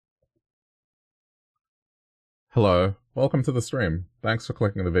Hello, welcome to the stream. Thanks for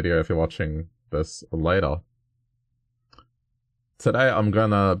clicking the video if you're watching this later. Today I'm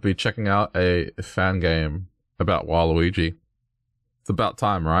gonna be checking out a fan game about Waluigi. It's about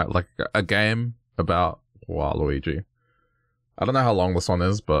time, right? Like a game about Waluigi. I don't know how long this one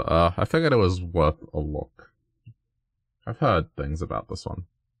is, but I figured it was worth a look. I've heard things about this one.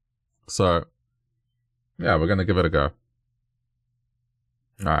 So, yeah, we're gonna give it a go.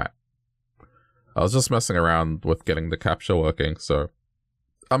 Alright. I was just messing around with getting the capture working, so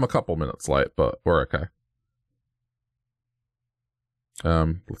I'm a couple minutes late, but we're okay.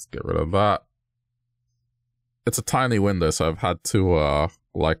 Let's get rid of that. It's a tiny window, so I've had to,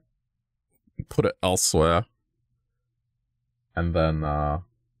 like, put it elsewhere and then,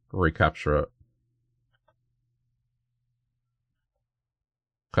 recapture it.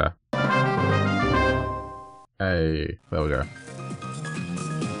 Okay. Hey, there we go.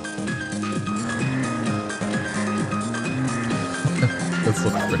 This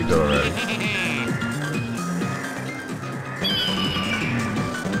looks pretty good already.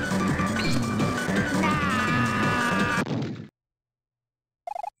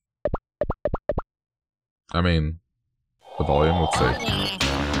 I mean, the volume, let's see.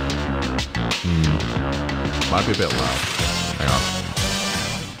 Might be a bit loud. Hang on.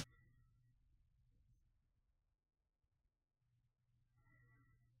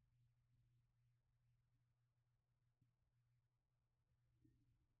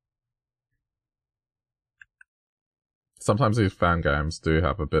 Sometimes these fan games do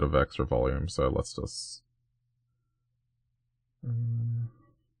have a bit of extra volume, so let's just...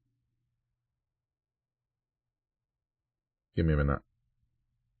 Give me a minute.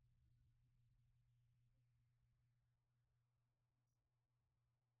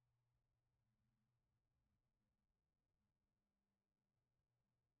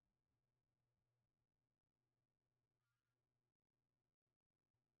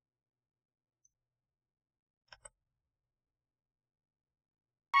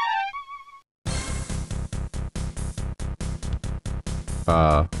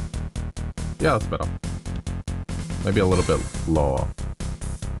 Yeah, that's better. Maybe a little bit lower.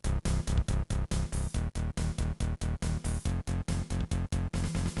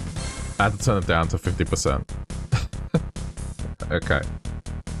 I had to turn it down to 50%. Okay.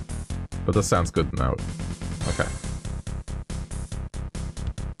 But this sounds good now. Okay.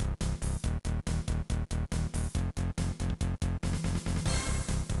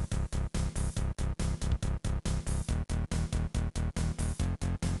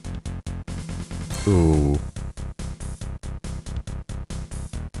 Ooh.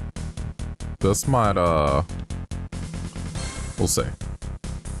 This might, we'll see.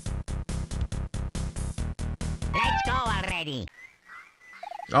 Let's go already.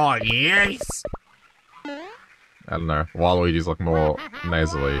 Oh, yes! I don't know. Waluigi's like more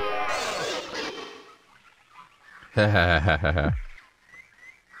nasally.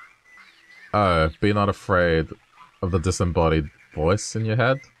 Oh, be not afraid of the disembodied voice in your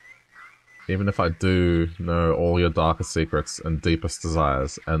head. Even if I do know all your darkest secrets and deepest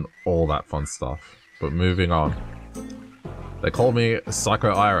desires and all that fun stuff. But moving on. They call me Psycho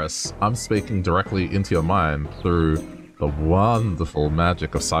Iris. I'm speaking directly into your mind through the wonderful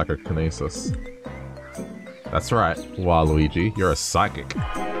magic of psychokinesis. That's right, Waluigi, you're a psychic.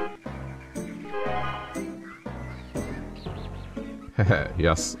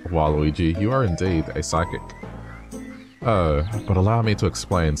 Yes, Waluigi, you are indeed a psychic. Oh, but allow me to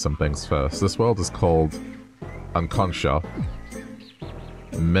explain some things first. This world is called Unconscia.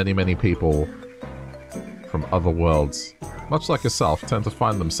 Many people from other worlds, much like yourself, tend to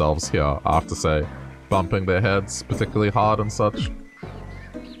find themselves here after, say, bumping their heads particularly hard and such.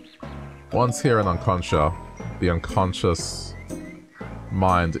 Once here in Unconscia, the unconscious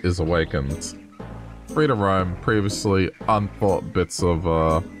mind is awakened. Free to roam previously unthought bits of,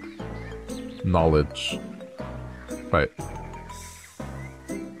 knowledge. Wait.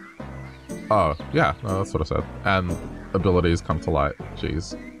 Oh, yeah, no, that's what I said. And abilities come to light.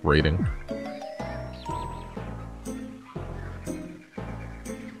 Jeez. Reading.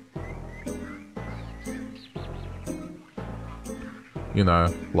 You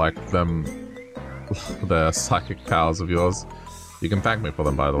know, like them... the psychic powers of yours. You can thank me for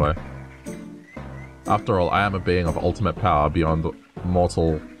them, by the way. After all, I am a being of ultimate power beyond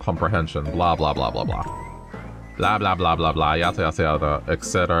mortal comprehension. Blah, blah, blah, blah, blah. Blah, blah, blah, blah, blah, yada, yada, yada,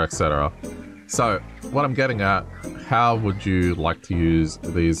 etc., etc. So, what I'm getting at, how would you like to use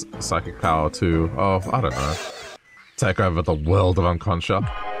these psychic power to, oh, I don't know, take over the world of Unconscia?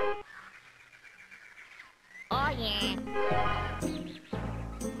 Oh, yeah.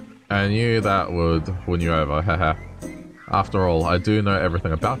 I knew that would win you over, haha. After all, I do know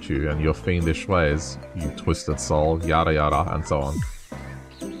everything about you and your fiendish ways, you twisted soul, yada yada, and so on.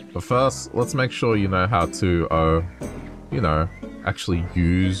 But first, let's make sure you know how to, you know, actually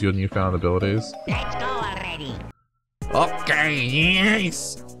use your newfound abilities. Let's go already. Okay,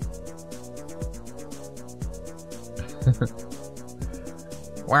 yes!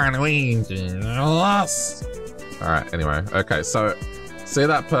 Waluigi lost! Alright, anyway. Okay, so, see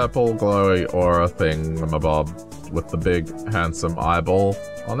that purple glowy aura thing, mabob, with the big, handsome eyeball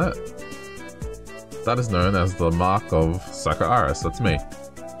on it? That is known as the mark of Psycho Iris, that's me.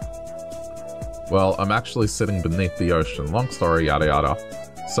 Well, I'm actually sitting beneath the ocean. Long story, yada yada.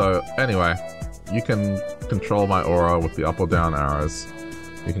 So, anyway, you can control my aura with the up or down arrows.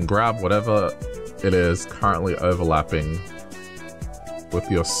 You can grab whatever it is currently overlapping with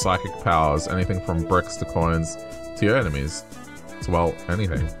your psychic powers, anything from bricks to coins to your enemies. It's, well,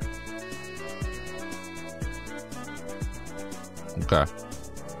 anything. Okay.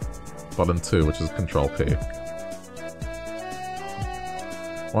 Button 2, which is Control P.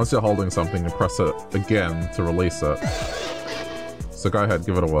 Once you're holding something, you press it again to release it. So go ahead,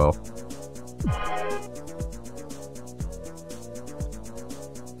 give it a whirl.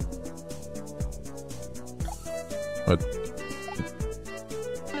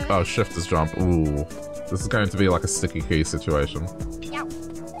 Oh, shift is jump. Ooh. This is going to be like a sticky key situation.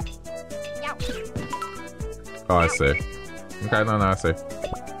 Oh, I see. Okay, no, I see.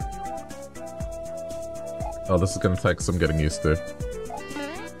 Oh, this is going to take some getting used to.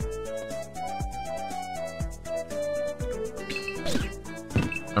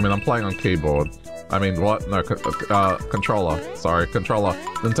 I mean, I'm playing on keyboard. I mean, what? No, controller. Sorry, controller.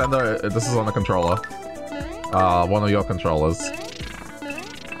 Nintendo, this is on the controller. One of your controllers.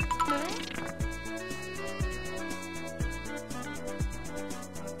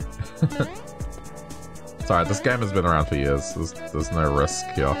 It's alright, this game has been around for years. There's no risk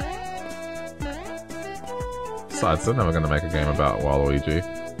here. Besides, they're never gonna make a game about Waluigi.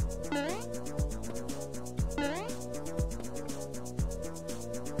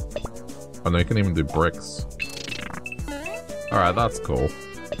 Oh no, you can even do bricks. Alright, that's cool.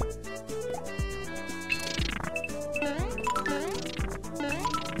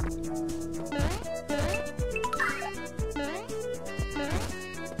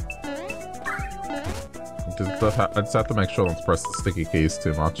 I just have to make sure not to press the sticky keys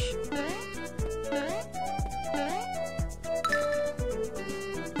too much.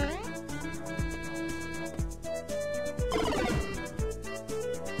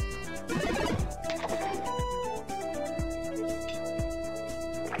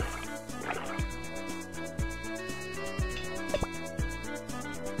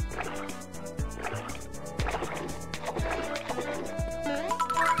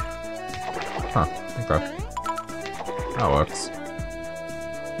 Huh, okay. That works.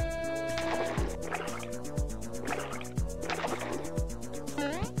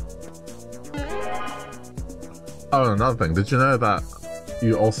 Oh, another thing. Did you know that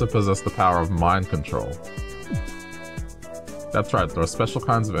you also possess the power of mind control? That's right, there are special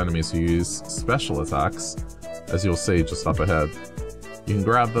kinds of enemies who use special attacks, as you'll see just up ahead. You can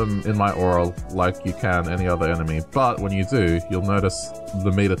grab them in my aura like you can any other enemy, but when you do, you'll notice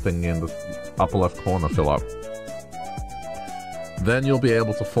the meter thing in the upper left corner fill up. Then you'll be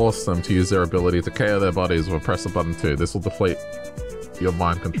able to force them to use their ability to KO their bodies or press a button 2. This will deflate your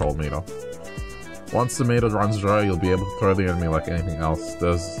mind control meter. Once the meter runs dry, you'll be able to throw the enemy like anything else.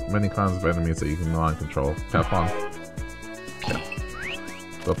 There's many kinds of enemies that you can mind control. Have fun.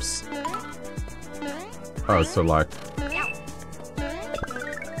 Oops. Oh, so like...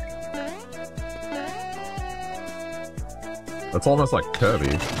 It's almost like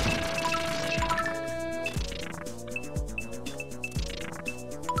Kirby.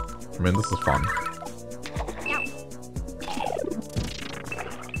 I mean, this is fun.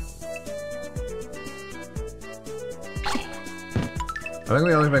 I think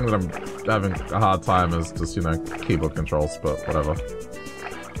the only thing that I'm having a hard time is just, you know, keyboard controls, but whatever.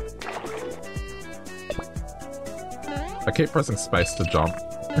 I keep pressing space to jump.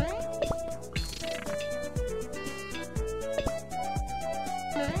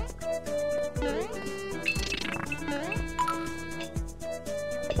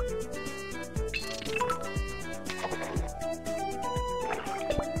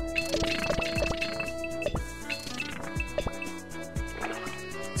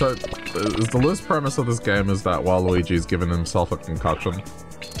 So, the loose premise of this game is that Waluigi's given himself a concussion.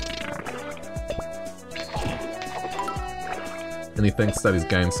 And he thinks that he's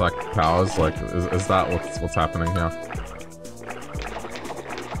gained psychic powers, like, is that what's happening here?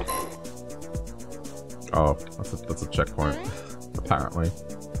 Oh, that's a checkpoint, apparently.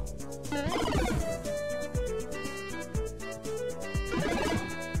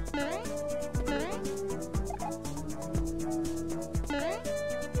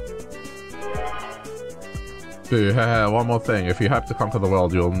 Ooh, one more thing. If you hope to conquer the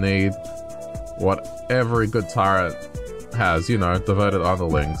world, you'll need what every good tyrant has, you know, devoted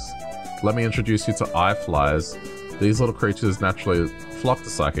underlings. Let me introduce you to eye flies. These little creatures naturally flock to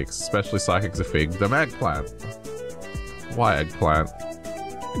psychics, especially psychics who feed them eggplant. Why eggplant?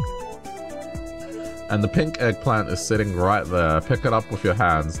 And the pink eggplant is sitting right there. Pick it up with your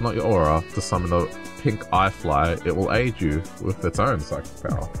hands, not your aura, to summon the pink eye fly. It will aid you with its own psychic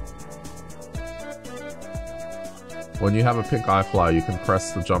power. When you have a pink eye fly, you can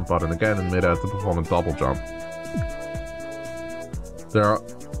press the jump button again in midair to perform a double jump. There are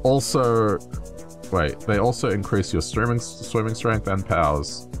also... Wait, they also increase your swimming strength and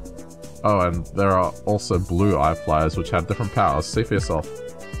powers. Oh, and there are also blue eye flies, which have different powers. See for yourself.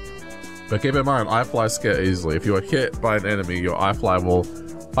 But keep in mind, eye flies scare easily. If you are hit by an enemy, your eye fly will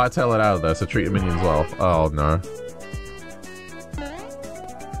hightail it out of there, so treat your minions well. Oh no.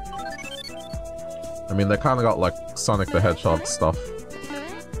 I mean, they kind of got like Sonic the Hedgehog stuff,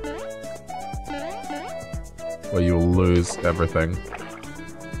 where you will lose everything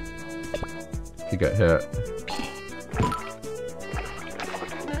if you get hit.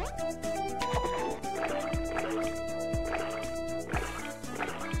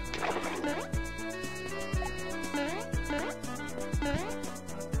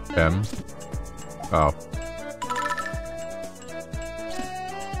 M. Oh.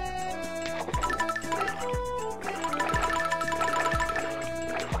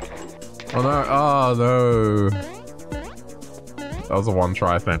 Oh no, oh no. That was a one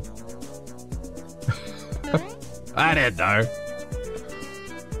try thing. I didn't know.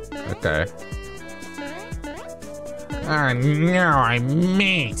 Okay. Oh no, I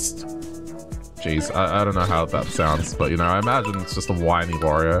missed. Jeez, I don't know how that sounds, but you know, I imagine it's just a whiny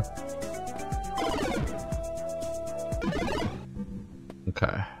warrior.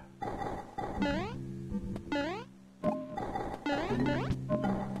 Okay.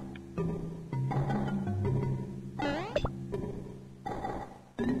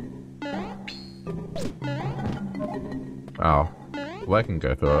 Oh. Well, I can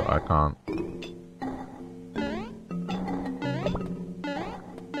go through it, I can't.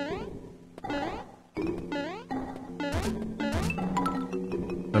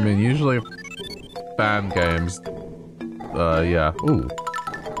 I mean, usually fan games, yeah. Ooh.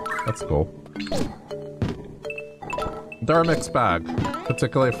 That's cool. They're a mixed bag,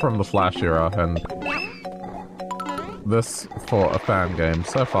 particularly from the Flash era, and this, for a fan game,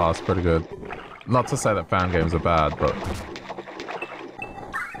 so far is pretty good. Not to say that fan games are bad, but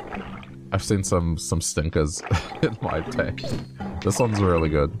I've seen some stinkers in my day. This one's really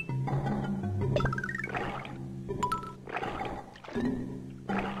good.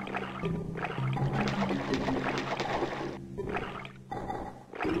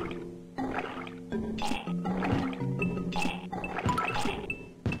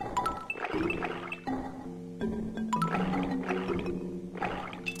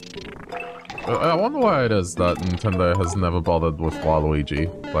 I wonder why it is that Nintendo has never bothered with Waluigi,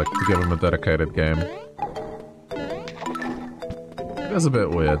 like, to give him a dedicated game. It is a bit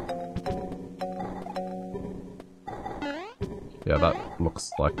weird. Yeah, that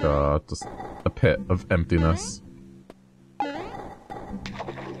looks like just a pit of emptiness.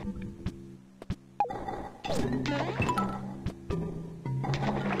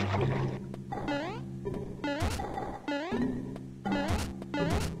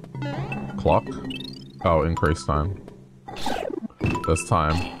 Clock? Oh, increase time. This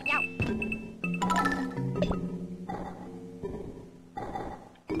time.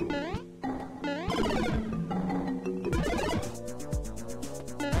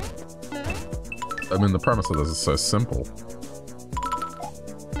 I mean, the premise of this is so simple.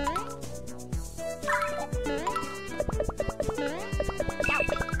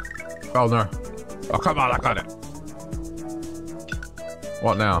 Oh no. Oh, come on, I got it.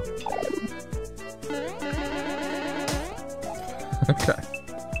 What now? Okay.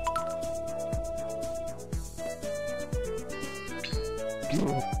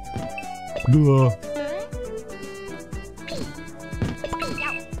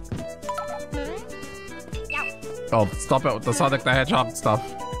 Oh, stop it with the Sonic the Hedgehog stuff.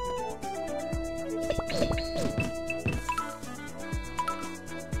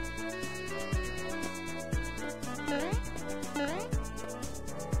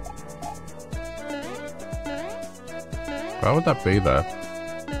 Why would that be there?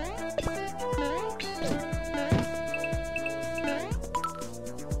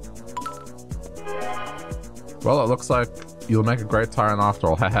 Well, it looks like you'll make a great tyrant after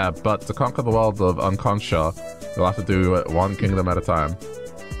all, haha, but to conquer the world of Unconscia, you'll have to do it one kingdom at a time.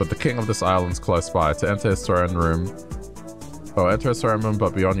 But the king of this island's close by. To enter his throne room... Oh, enter his throne room,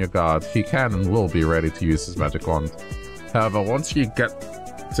 but be on your guard. He can and will be ready to use his magic wand. However, once you get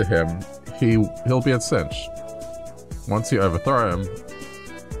to him, he'll be a cinch. Once you overthrow him,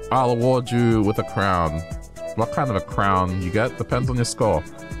 I'll award you with a crown. What kind of a crown you get depends on your score.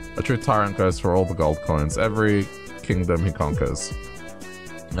 A true tyrant goes for all the gold coins, every kingdom he conquers.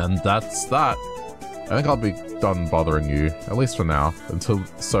 And that's that. I think I'll be done bothering you, at least for now. Until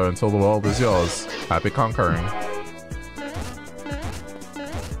the world is yours. Happy conquering.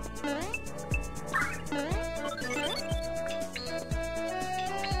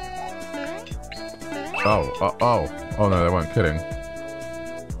 Oh no, they weren't kidding.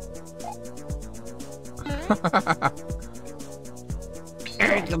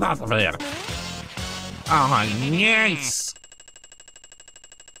 Oh, yes!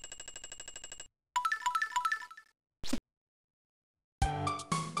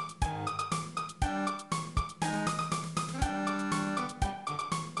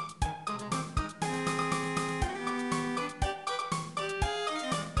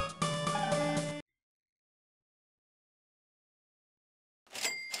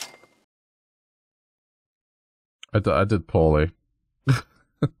 I did poorly.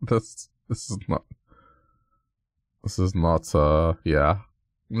 This is not, yeah.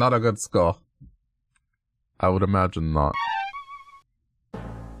 Not a good score. I would imagine not.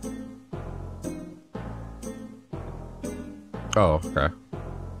 Oh, okay.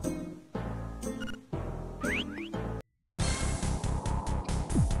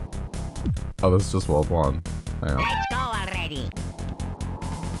 Oh, this is just World 1. Hang on. Let's go already!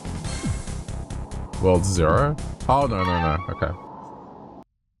 World 0? Oh, no. Okay.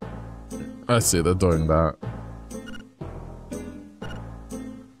 I see, they're doing that.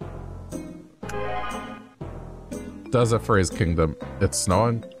 Desert Freeze Kingdom. It's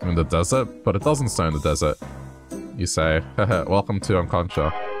snowing in the desert, but it doesn't snow in the desert. You say, haha, welcome to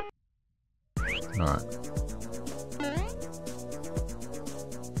Unconscia. Alright.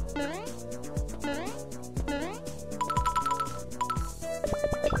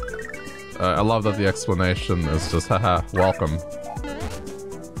 I love that the explanation is just, haha, welcome.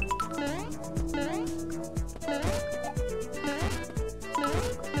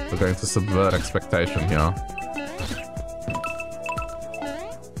 We're going to subvert expectation here.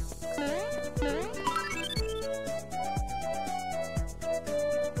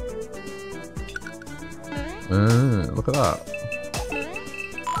 Look at that.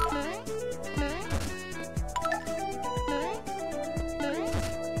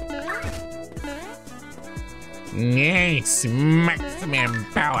 Yes, maximum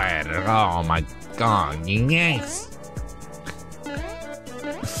power. Oh my god, yes.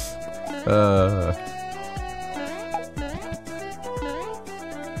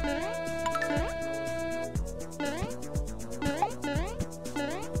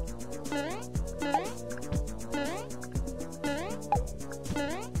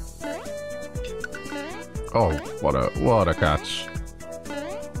 Oh, what a catch.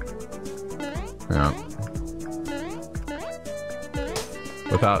 Yeah.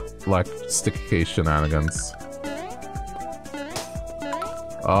 Without, like, sticky shenanigans.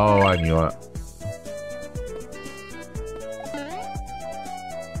 Oh, I knew it.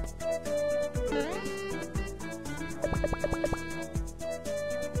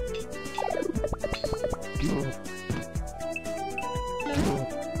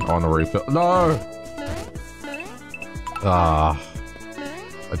 I want to refill. No! Ah.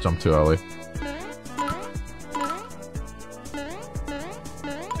 I jumped too early.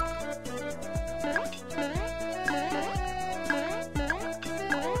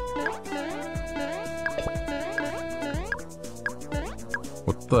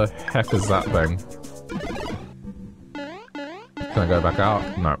 What the heck is that thing? Can I go back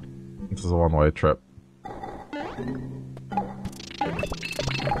out? No. This is a one-way trip.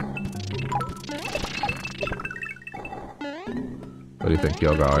 Where do you think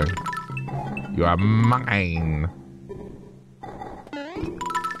you're going? You are mine!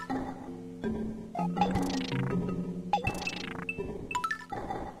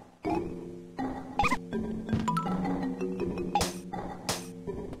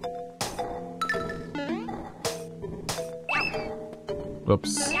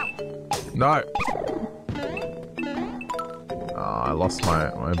 Oops. No! Oh, I lost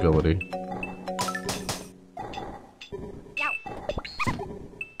my ability.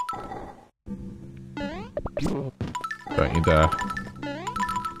 Don't you dare.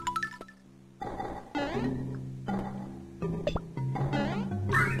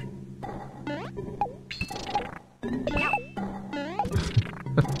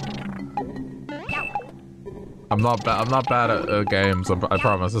 I'm not bad at games. I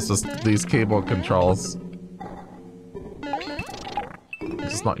promise. It's just these keyboard controls. I'm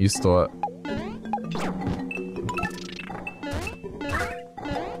just not used to it.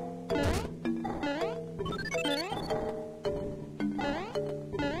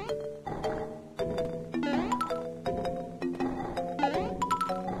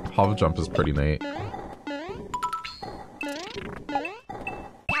 Hover jump is pretty neat.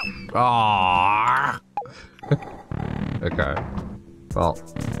 Ah. Okay. Well.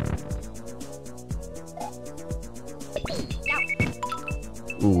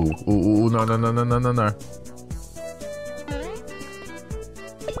 Ooh, no.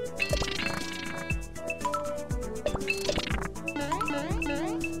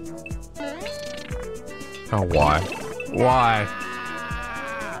 Oh, why? Why?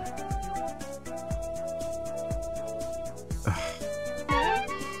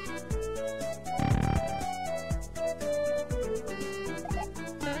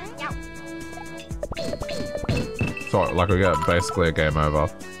 So, like, we get basically a game over.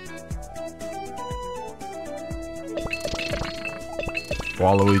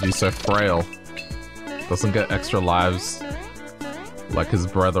 Waluigi's so frail. Doesn't get extra lives like his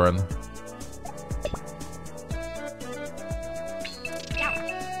brethren.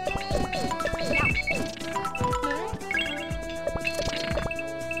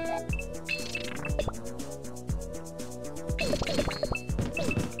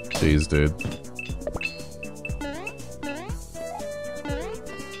 Jeez, dude.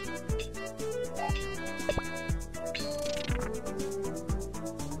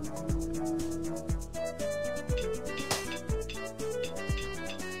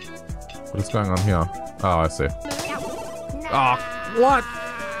 What's going on here? Oh, I see. Oh, what?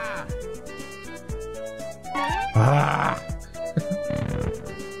 Ah.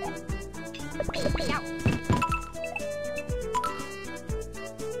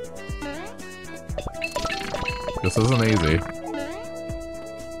 This isn't easy.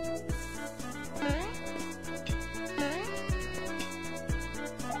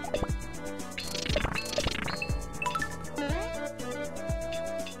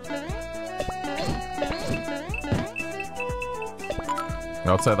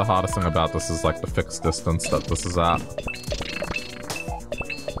 I would say the hardest thing about this is like the fixed distance that this is at.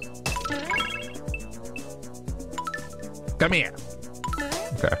 Come here.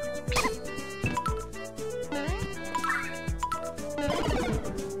 Okay.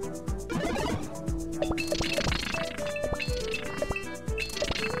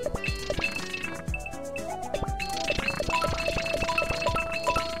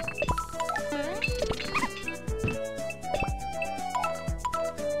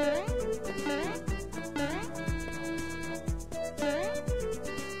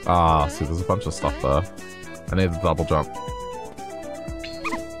 Ah, see, there's a bunch of stuff there. I need the double jump.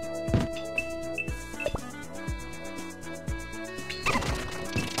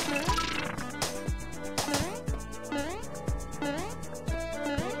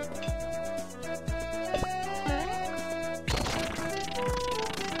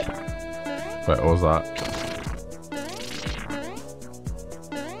 Wait, what was that?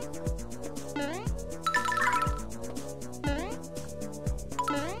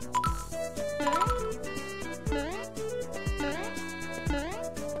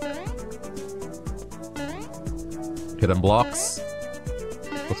 Hidden blocks?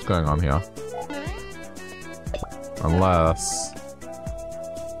 What's going on here? Unless...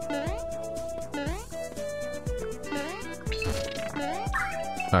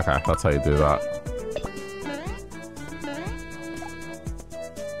 Okay, that's how you do that.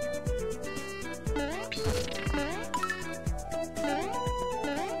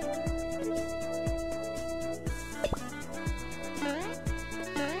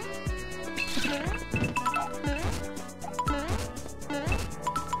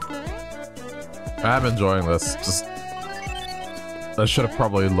 I'm enjoying this. Just, I should have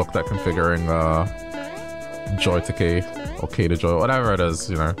probably looked at configuring joy to key or key to joy, whatever it is,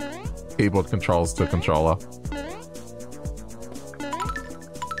 you know, keyboard controls to controller.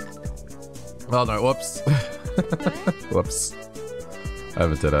 Well, no, whoops. Whoops. I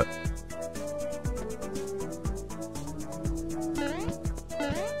overdid it.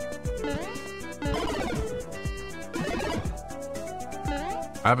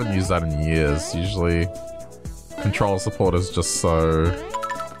 I haven't used that in years. Usually, controller support is just so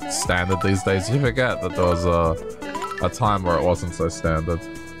standard these days. You forget that there was a time where it wasn't so standard.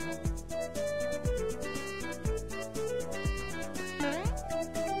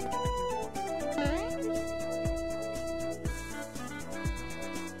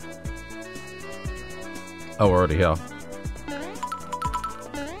 Oh, we're already here.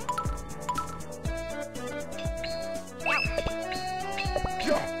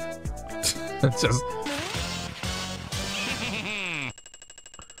 It's just...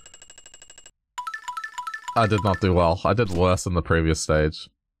 I did not do well. I did worse in the previous stage.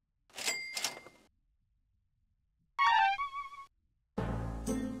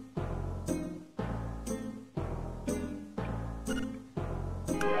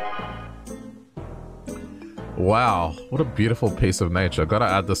 Wow, what a beautiful piece of nature. Gotta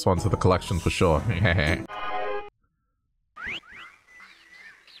add this one to the collection for sure.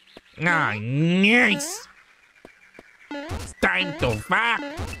 Ah, nice! It's time to fuck!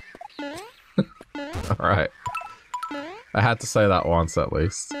 Alright. I had to say that once at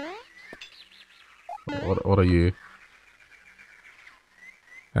least. What are you?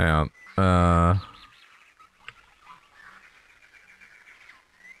 Hang on.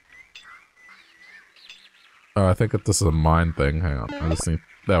 Oh, I think this is a mine thing. Hang on. I just need...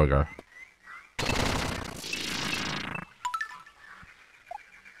 There we go.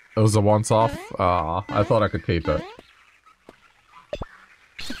 It was a once-off? Ah, I thought I could keep it.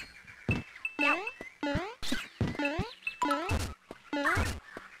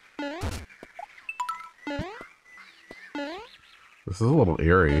 This is a little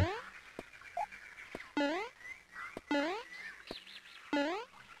eerie.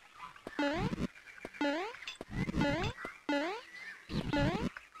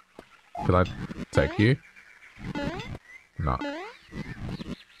 Could I take you? No.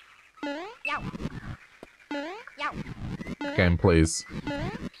 Game, please.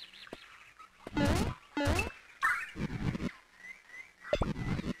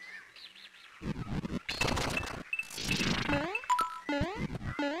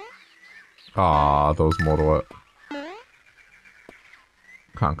 Ah, there was more to it.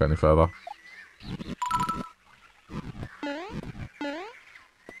 Can't go any further.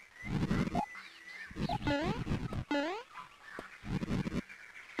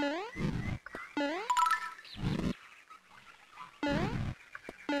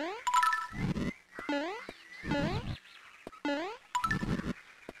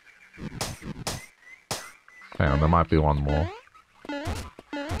 Hang on, there might be one more.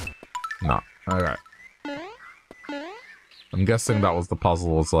 No. Okay. I'm guessing that was the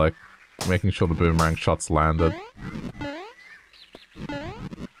puzzle, was like making sure the boomerang shots landed.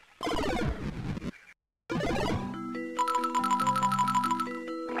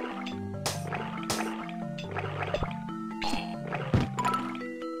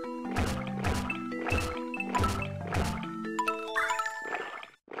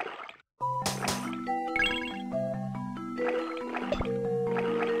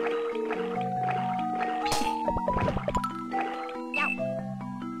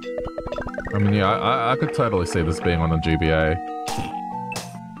 I mean, yeah, I could totally see this being on a GBA.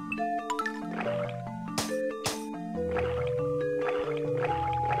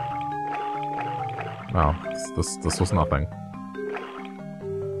 Oh, this was nothing.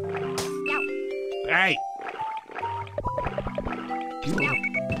 Hey!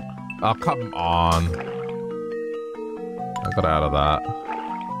 Oh, come on. I got out of that.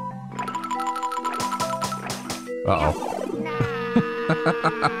 Uh-oh.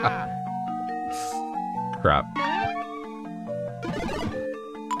 Crap.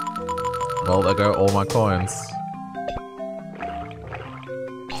 Well, there go all my coins.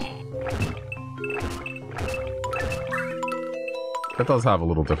 It does have a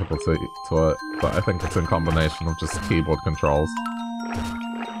little difficulty to it, but I think it's in combination of just keyboard controls.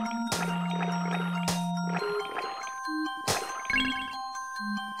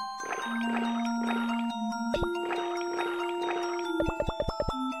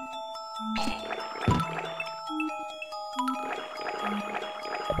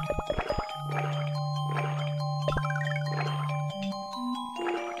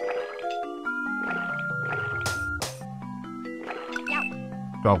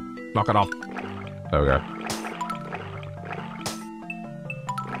 Go, knock it off. There we go.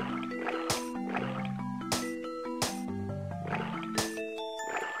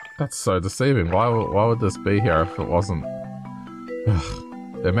 That's so deceiving. Why would this be here if it wasn't?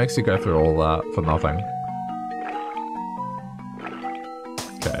 Ugh. It makes you go through all that for nothing.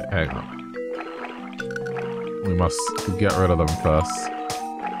 Okay, hang on. We must get rid of them first.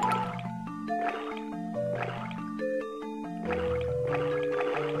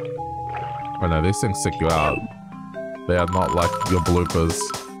 Oh no, these things stick you out. They are not like your bloopers.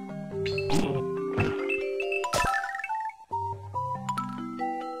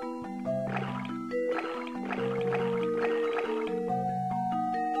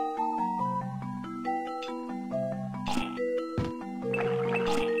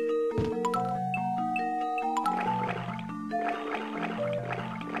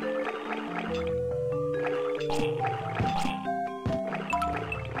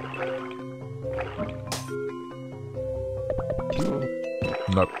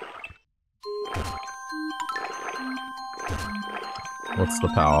 Nope. What's the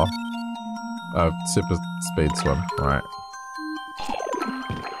power? Oh, super speed swim. Right.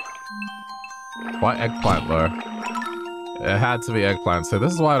 Why eggplant though? It had to be eggplant, so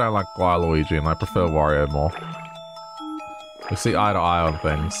this is why I don't like Waluigi and I prefer Wario more. We see eye to eye on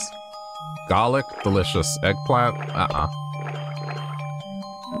things. Garlic, delicious. Eggplant,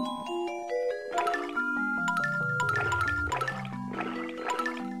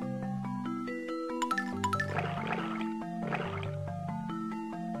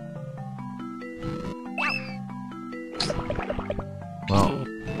 Well,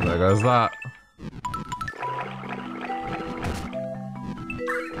 there goes that.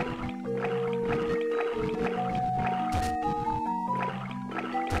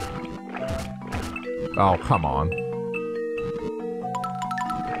 Oh, come on.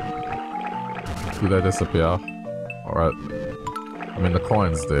 Do they disappear? Alright. I mean, the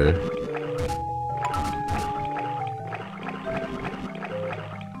coins do.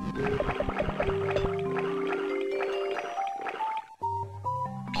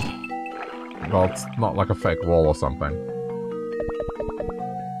 Well, it's not like a fake wall or something.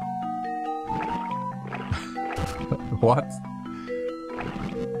 What?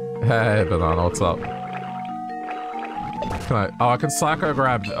 Hey, Banana, what's up? Can I... Oh, I can psycho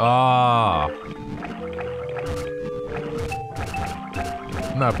grab... Ah!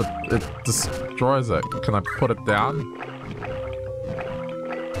 No, but it destroys it. Can I put it down?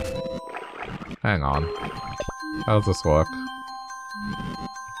 Hang on. How does this work?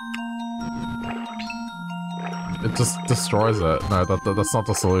 It just destroys it. No, that's not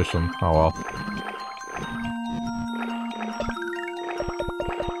the solution. Oh well.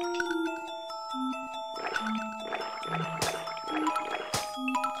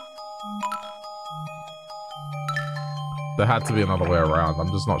 There had to be another way around.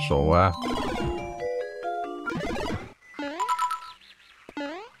 I'm just not sure where.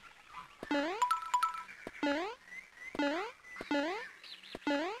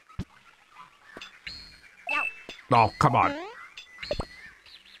 Oh, come on.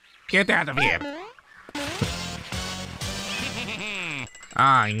 Get out of here.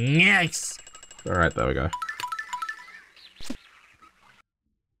 Ah, nice. Alright, there we go.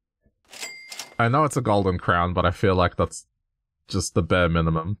 I know it's a golden crown, but I feel like that's just the bare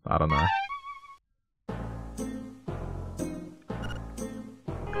minimum. I don't know.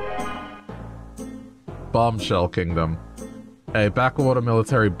 Bombshell Kingdom. A backwater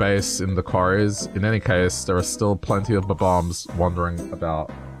military base in the quarries. In any case, there are still plenty of bombs wandering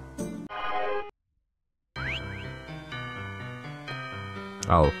about.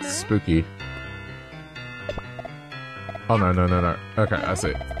 Oh, spooky. Oh, no, no, no, no. Okay, I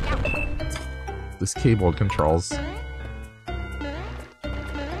see. This keyboard controls.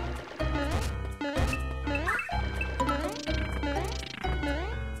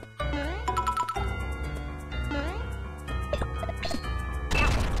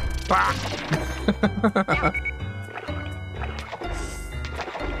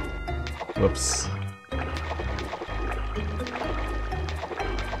 Whoops.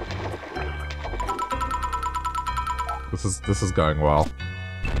 This is going well.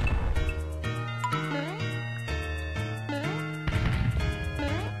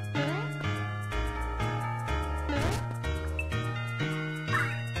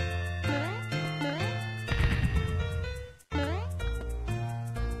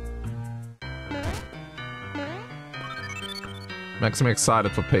 Makes me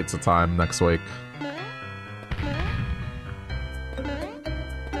excited for pizza time next week.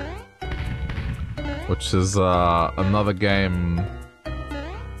 Which is, another game...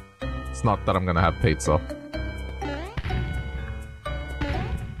 It's not that I'm gonna have pizza.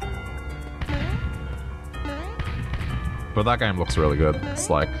 But that game looks really good. It's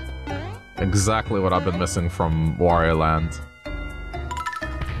like, exactly what I've been missing from Wario Land.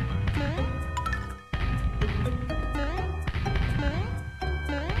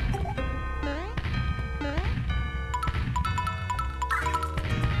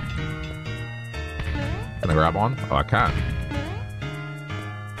 Grab one? Oh, I can.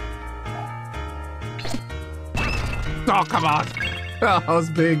 Oh, come on! I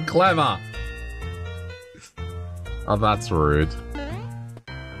was being clever! Oh, that's rude.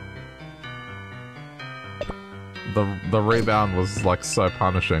 The rebound was, like, so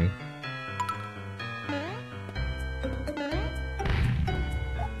punishing.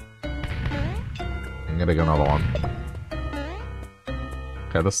 I'm getting another one.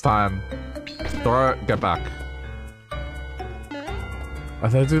 Okay, this time... Throw it, get back. Oh,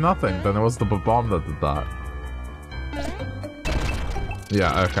 they do nothing. Then it was the bomb that did that.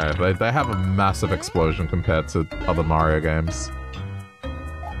 Yeah, okay. They have a massive explosion compared to other Mario games.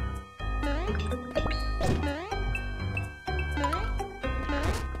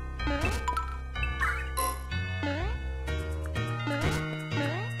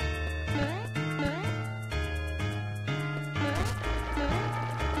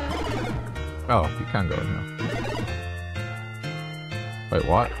 Oh, you can go in here. Wait,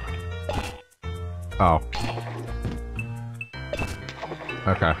 what? Oh.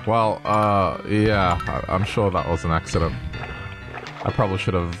 Okay, well, yeah, I'm sure that was an accident. I probably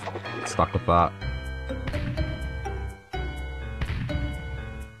should have stuck with that.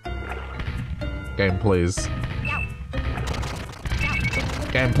 Game, please.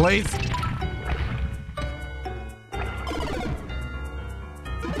 Game, please!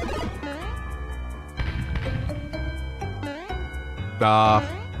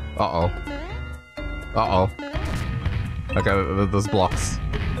 Uh-oh. Uh-oh. Okay, there's blocks.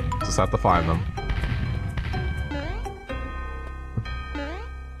 Just have to find them.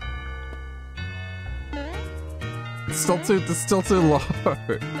 It's still too low.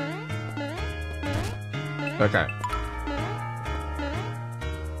 Okay.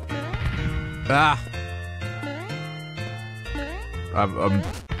 Ah! I'm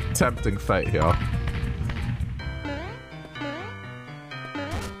tempting fate here.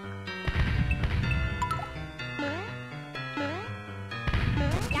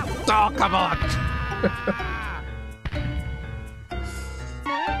 Oh, come on!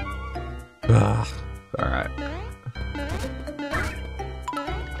 Alright.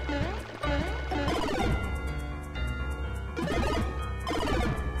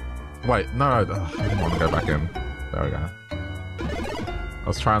 Wait, no, I didn't want to go back in. There we go. I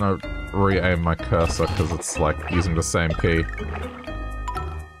was trying to re-aim my cursor because it's like using the same key.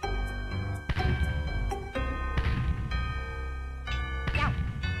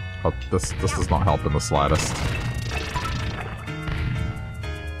 Oh, this does not help in the slightest.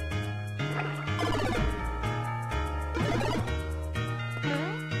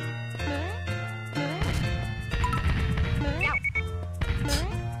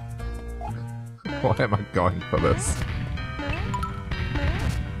 Why am I going for this?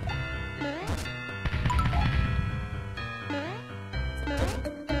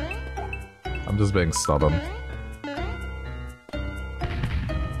 I'm just being stubborn.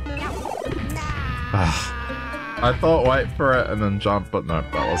 I thought wait for it and then jump, but no,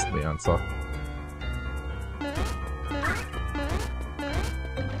 that wasn't the answer.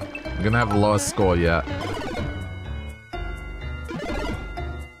 I'm gonna have the lowest score yet.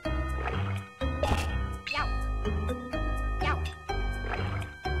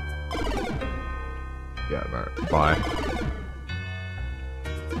 Yeah, no, bye.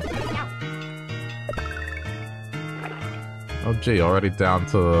 Oh gee, already down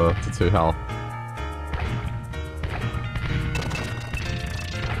to 2 health.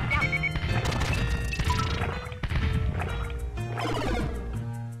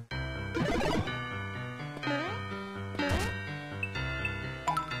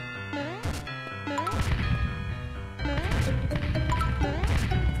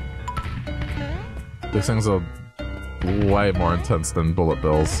 These things are way more intense than bullet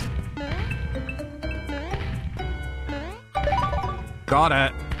bills. Got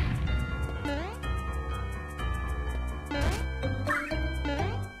it!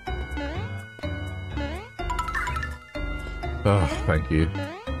 Ugh, thank you.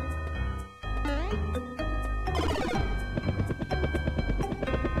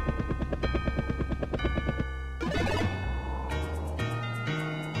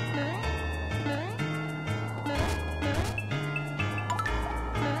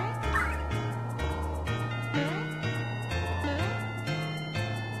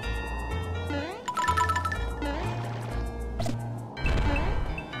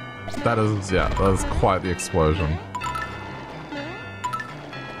 That is, yeah, that is quite the explosion.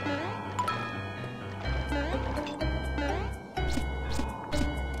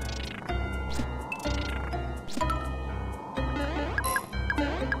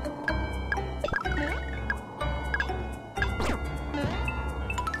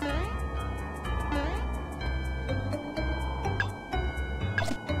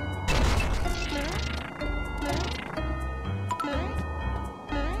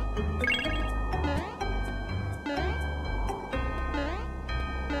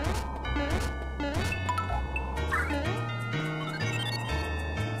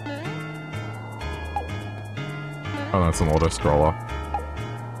 Oh no, it's an auto-scroller.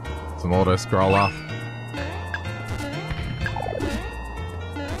 It's an auto-scroller.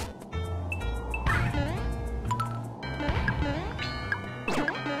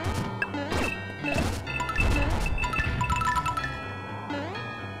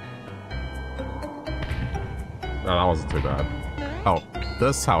 wasn't too bad. Oh,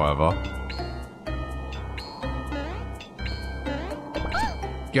 this, however...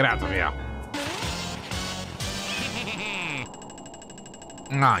 Get out of here.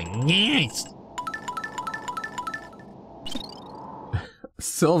 Oh, yes.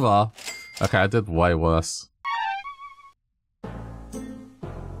 Silver? Okay, I did way worse.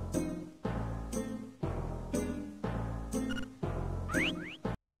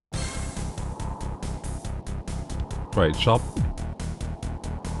 Wait, shop?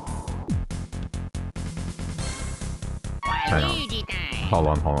 Waluigi time. Hold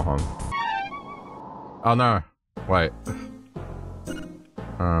on. Oh no! Wait.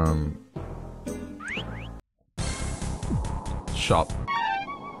 Shop.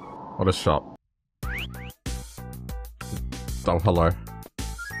 What is shop? Oh, hello.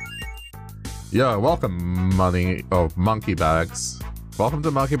 Yo, welcome, monkey bags. Welcome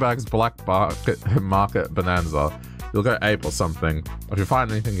to Monkey Bags Black Market Bonanza. You'll go ape or something. If you find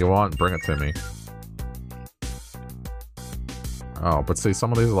anything you want, bring it to me. Oh, but see,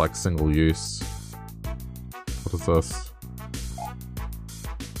 some of these are like single use. What is this?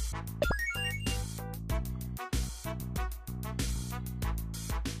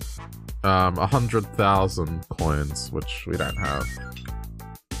 Um, 100,000 coins, which we don't have.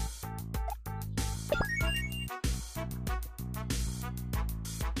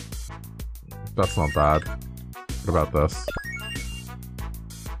 That's not bad. What about this?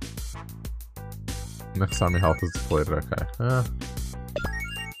 Next time your health is depleted, okay.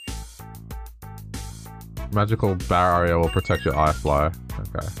 Magical barrier will protect your eye fly.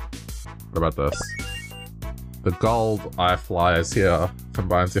 Okay. What about this? The gold eye fly is here.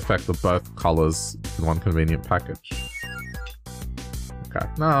 Combines the effect of both colors in one convenient package. Okay.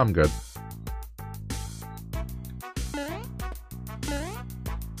 No, I'm good.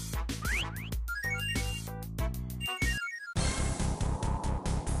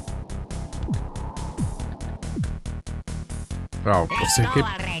 Oh, see,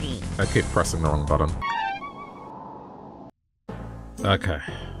 I keep pressing the wrong button. Okay.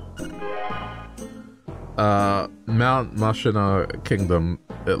 Mount Machina Kingdom.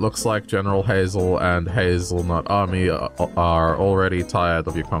 It looks like General Hazel and Hazelnut Army are already tired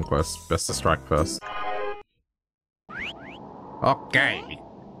of your conquest. Best to strike first. Okay.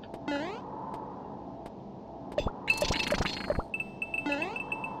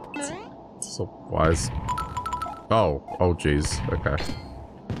 So wise. Oh jeez. Okay.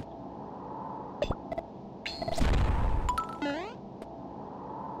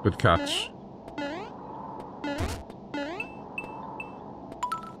 Good catch.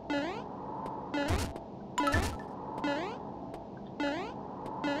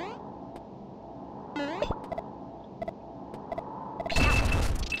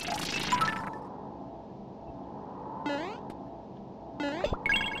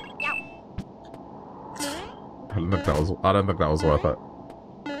 I don't think that was worth it.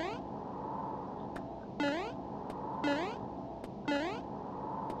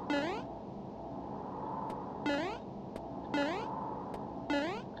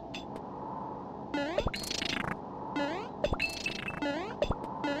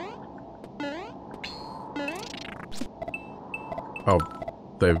 Oh,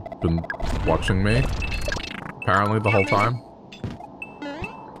 they've been watching me, apparently, the whole time.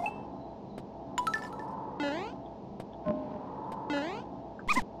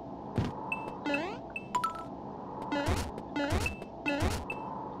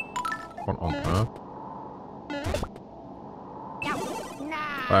 What on earth?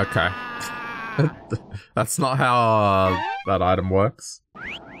 Okay. That's not how that item works.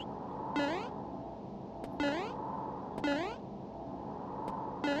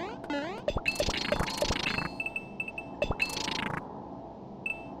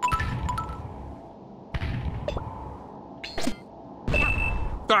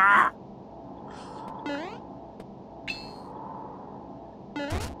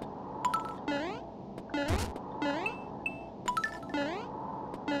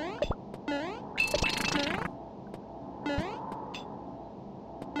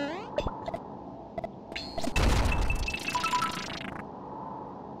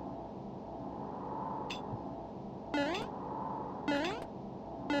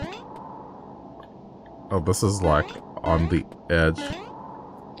 Oh, this is like on the edge.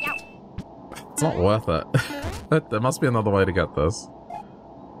 It's not worth it. There must be another way to get this.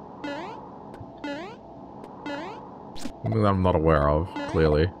 Something that I'm not aware of,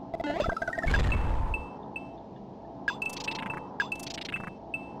 clearly.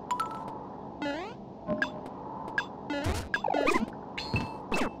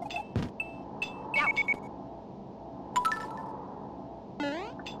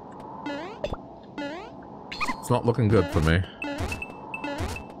 not looking good for me.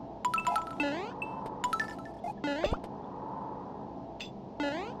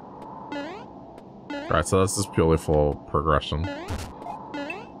 Right, so this is purely for progression.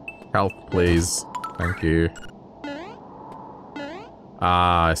 Health, please. Thank you.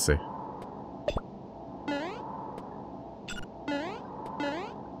 Ah, I see.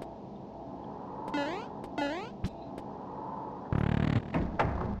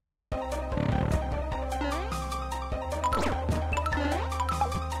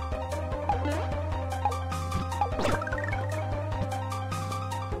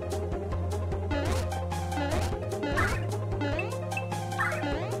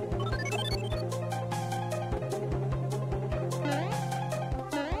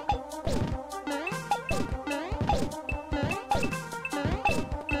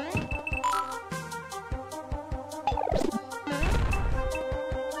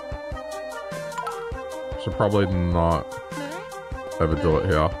 Should probably not overdo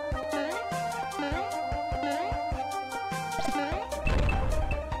it here.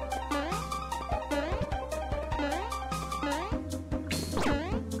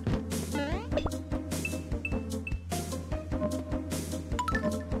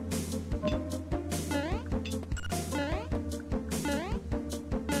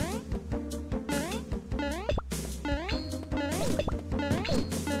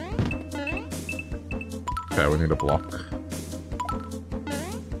 Okay, we need a block.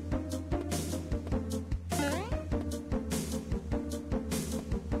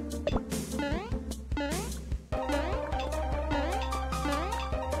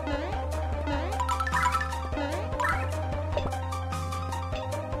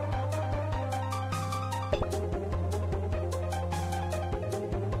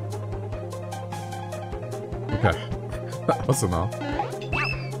 Okay, that was enough.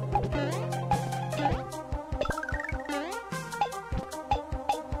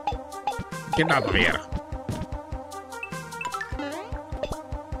 Get out of here.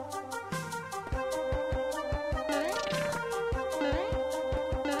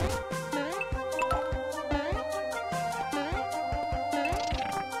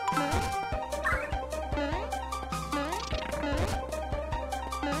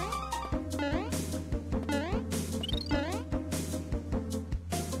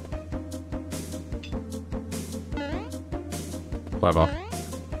 Clever.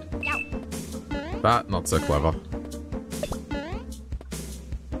 That, not so clever.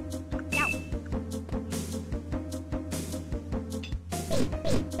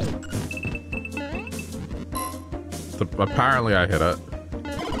 Apparently I hit it.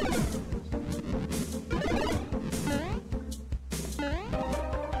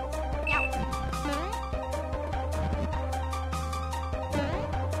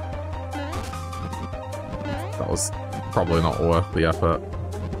 That was probably not worth the effort.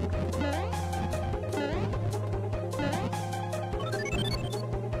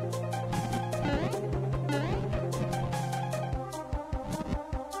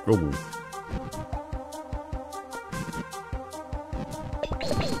 Ooh.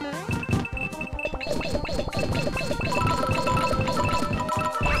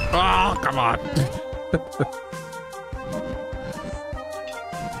 Oh, come on.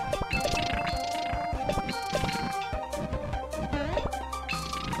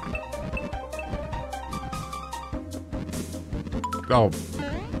 Oh.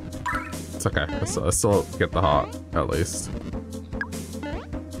 It's okay. I still get the heart, at least.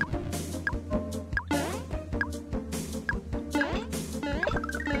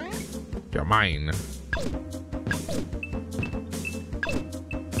 You're mine.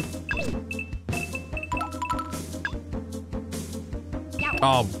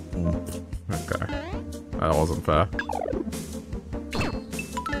 Oh. Okay. That wasn't fair.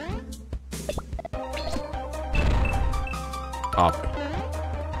 Up.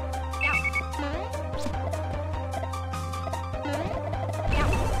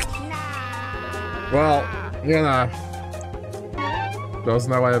 Well, you know, there was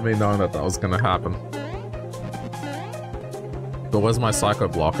no way of me knowing that that was gonna happen. But where's my psycho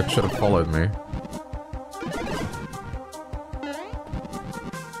block? It should have followed me.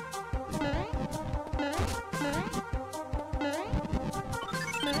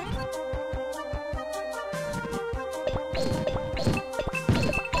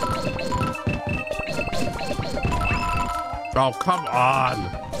 Oh, come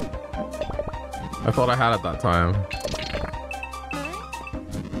on! I thought I had it that time.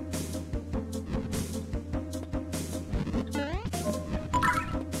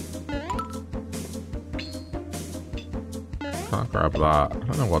 Can't grab that. I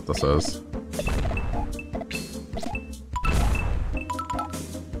don't know what this is.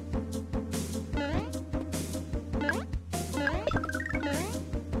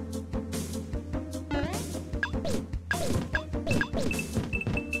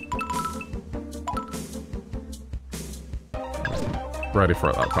 ready for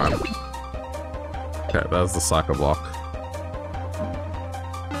it that time. Okay, there's the Psycho Block.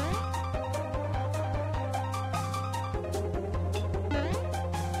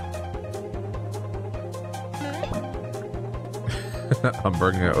 I'm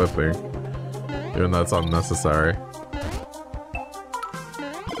bringing it with me, even though it's unnecessary.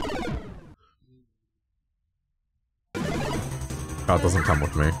 Oh, it doesn't come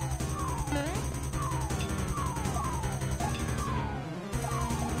with me.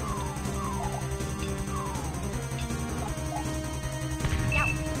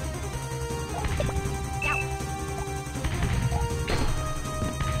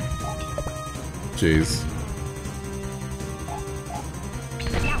 Jeez.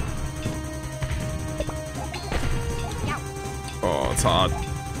 Oh, it's hard.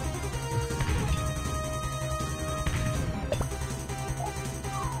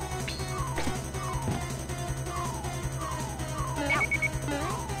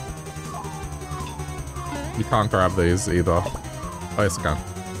 You can't grab these either. Oh, yes, I can.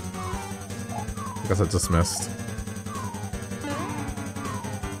 I guess I just missed.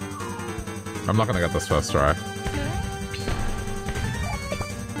 I'm not gonna get this first try.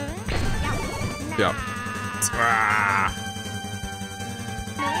 Yep. Ah.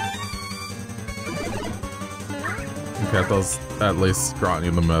 Okay, it does at least grant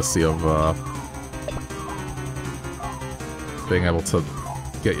you the mercy of being able to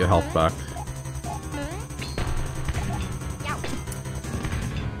get your health back.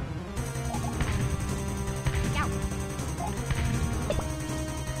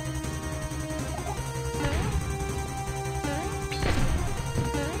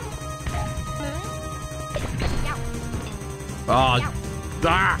 Oh,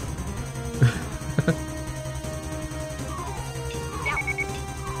 ah!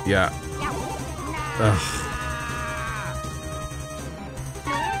 Yeah. Ugh.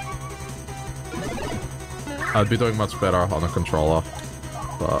 I'd be doing much better on a controller,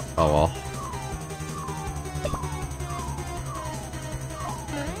 but oh well.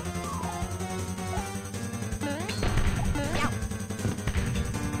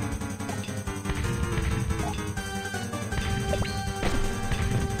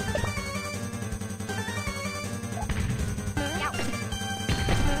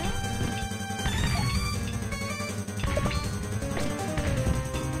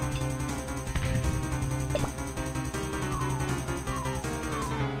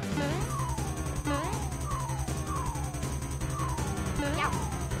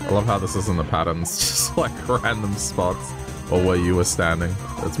 I love how this isn't the patterns, just like random spots or where you were standing.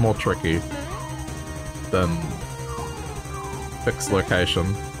 It's more tricky than fixed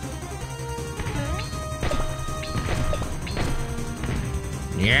location.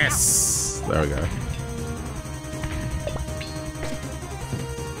 Yes! There we go.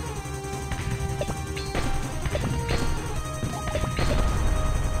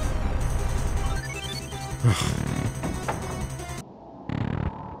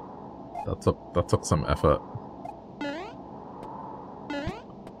 That took some effort.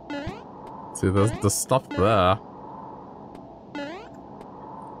 See, there's stuff there.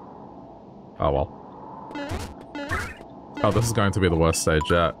 Oh well. Oh, this is going to be the worst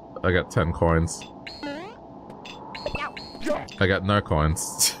stage yet. I get 10 coins. I get no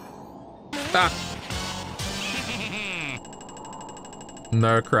coins. Ah!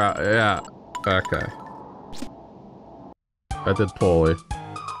 No crap. Yeah. Okay. I did poorly.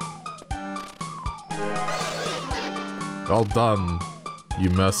 Well done, you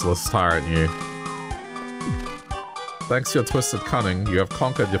merciless tyrant, you. Thanks to your twisted cunning, you have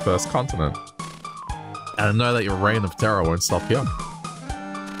conquered your first continent. And know that your reign of terror won't stop here.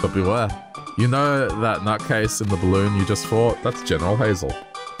 But beware. You know that nutcase in the balloon you just fought? That's General Hazel.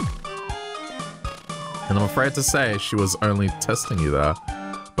 And I'm afraid to say she was only testing you there.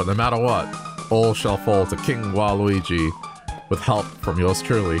 But no matter what, all shall fall to King Waluigi with help from yours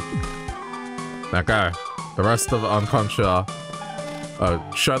truly. Now go. The rest of Unconscia...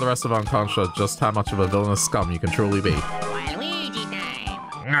 show the rest of Unconscia just how much of a villainous scum you can truly be. Waluigi time!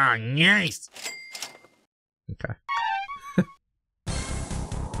 Ah, nice! Okay.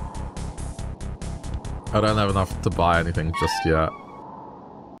 I don't have enough to buy anything just yet.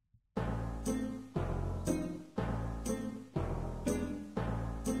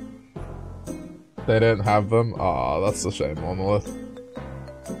 They didn't have them? Aw, that's a shame, Monolith.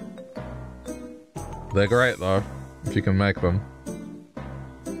 They're great though, if you can make them.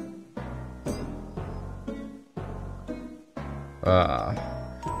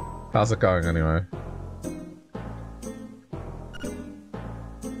 How's it going anyway?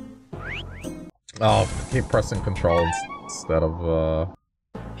 Oh, keep pressing control instead of,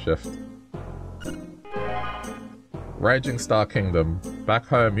 shift. Raging Star Kingdom. Back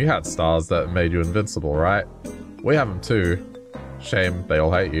home, you had stars that made you invincible, right? We have them too. Shame they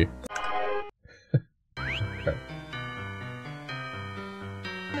all hate you. Okay.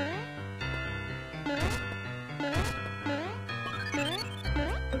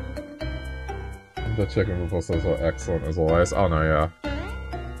 The chicken proposals are excellent as always. Oh no, yeah. I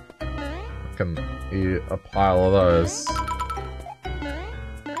can eat a pile of those.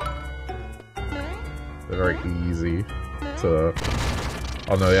 They're very easy to...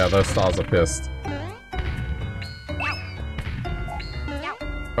 Oh no, yeah, those stars are pissed.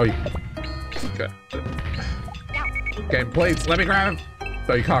 Oh, you... Okay. Game, please, let me grab him!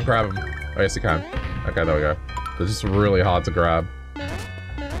 No, you can't grab him. Oh, yes, you can. Okay, there we go. They're just really hard to grab.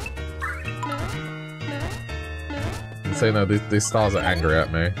 And so, you know, these stars are angry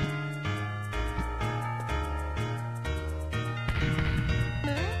at me.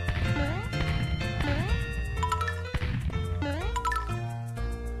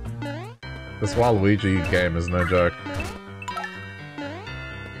 This Waluigi game is no joke.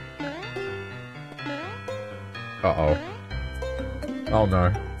 Uh-oh. Oh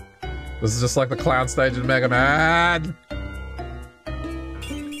no. This is just like the clown stage in Mega Man!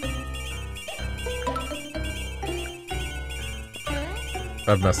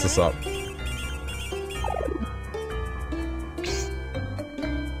 I've messed this up.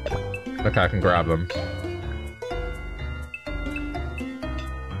 Okay, I can grab them.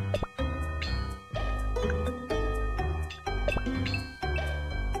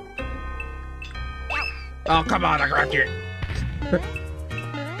 Oh, come on, I grabbed you.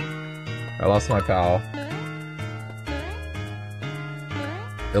 I lost my power.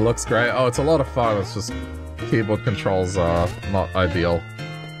 It looks great. Oh, it's a lot of fun. It's just keyboard controls are not ideal.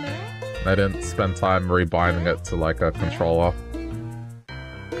 I didn't spend time rebinding it to like a controller.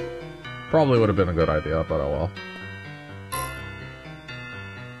 Probably would have been a good idea, but oh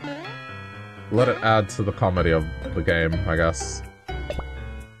well. Let it add to the comedy of the game, I guess.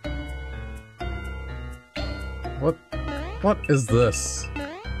 What is this?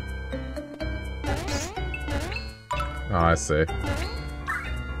 Oh, I see.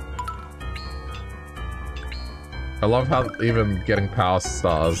 I love how even getting power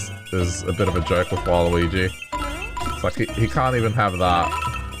stars is a bit of a joke with Waluigi. It's like he can't even have that.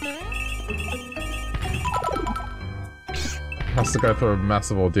 Has to go through a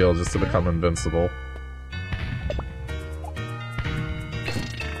massive ordeal just to become invincible.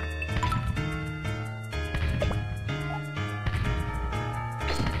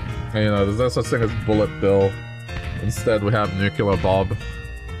 And, you know, there's no such thing as Bullet Bill. Instead, we have Nuclear Bob.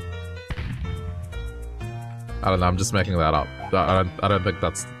 I don't know, I'm just making that up. I don't think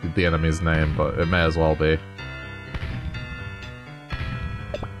that's the enemy's name, but it may as well be.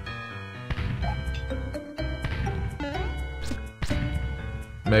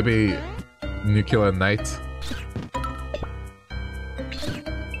 Maybe Nuclear Nate?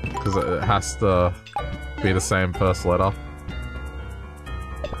 Because it has to be the same first letter.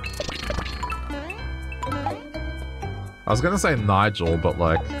 I was gonna say Nigel, but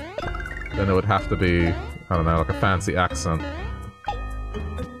like, then it would have to be, I don't know, like a fancy accent.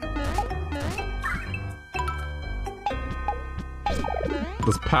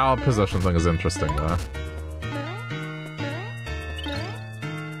 This power position thing is interesting though.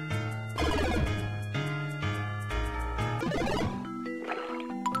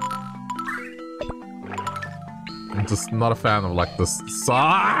 I'm just not a fan of like this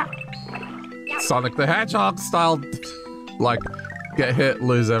Sonic the Hedgehog style, like, get hit,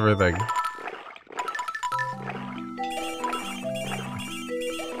 lose everything.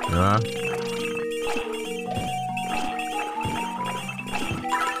 Yeah.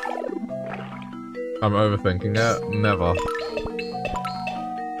 I'm overthinking it. Never.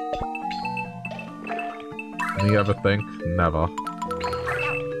 You ever think? Never.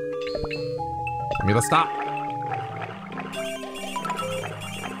 Give me the stop!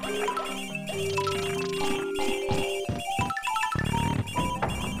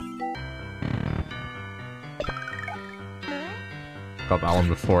 Got that one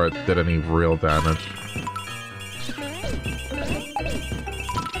before it did any real damage.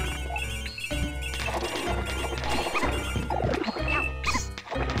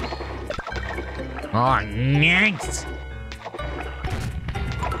 Oh, nice!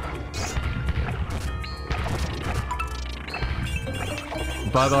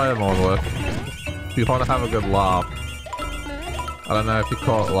 By the way, Monolith, if you want to have a good laugh, I don't know if you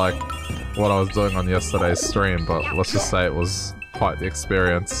caught, like, what I was doing on yesterday's stream, but let's just say it was quite the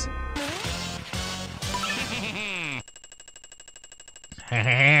experience.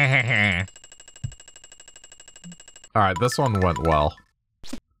 Alright, this one went well.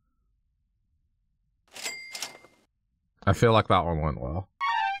 I feel like that one went well.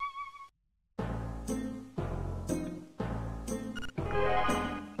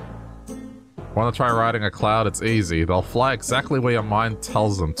 Want to try riding a cloud? It's easy. They'll fly exactly where your mind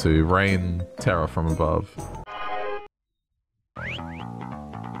tells them to. Rain terror from above.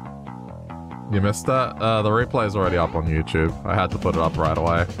 You missed that? The replay is already up on YouTube. I had to put it up right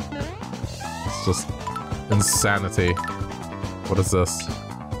away. It's just insanity. What is this?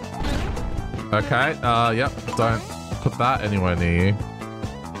 Okay, yep. Don't put that anywhere near you.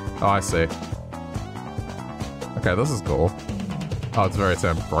 Oh, I see. Okay, this is cool. Oh, it's very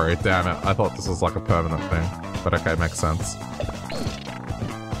temporary. Damn it. I thought this was like a permanent thing. But okay, makes sense.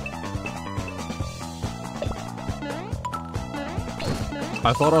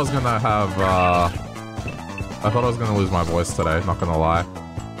 I thought I was gonna have, I thought I was gonna lose my voice today, not gonna lie.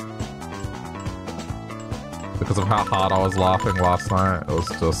 Because of how hard I was laughing last night. It was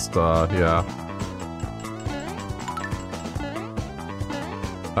just, yeah.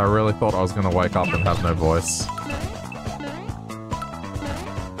 I really thought I was gonna wake up and have no voice.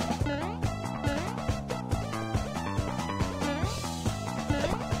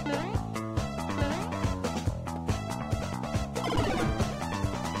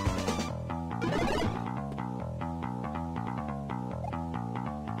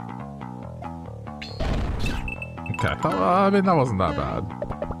 Okay, I mean, that wasn't that bad.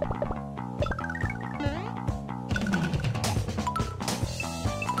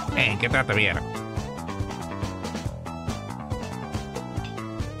 Hey, get out of here.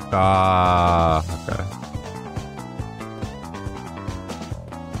 Okay.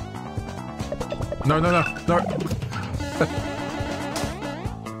 No, no, no, no!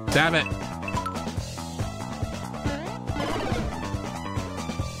 Damn it!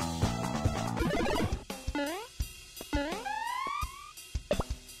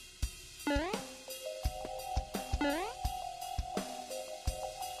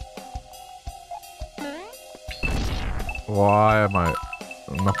 Why am I...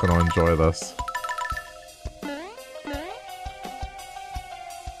 I'm not going to enjoy this.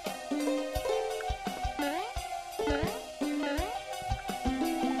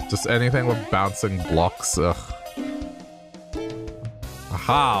 Just anything with bouncing blocks, ugh.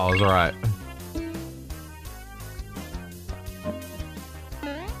 Aha, I was right.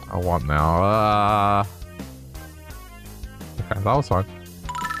 I want now, okay, that was fine.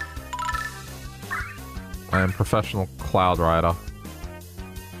 I am professional cloud rider.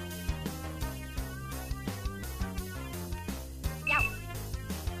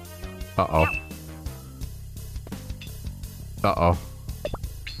 Uh-oh. Uh-oh.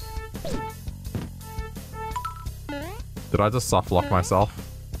 Did I just soft lock myself?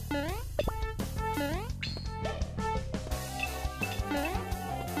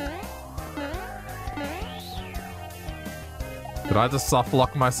 Did I just soft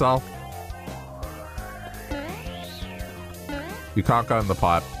lock myself? You can't go in the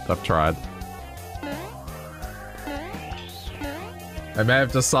pipe. I've tried. I may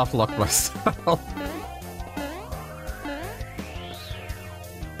have just soft locked myself.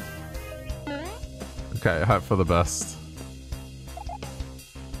 Okay, hope for the best.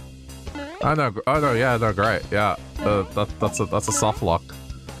 Oh no! Oh no! Yeah, no, great. Yeah, that's a soft lock.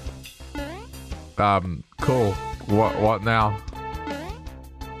 Cool. What now?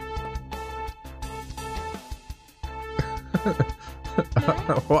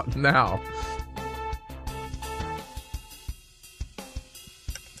 What now?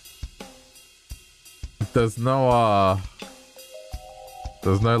 There's no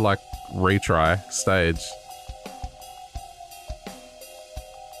like retry stage.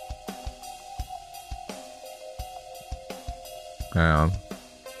 Hang on.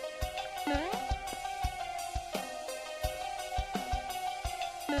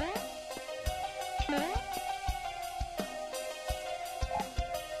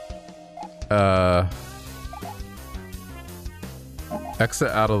 Exit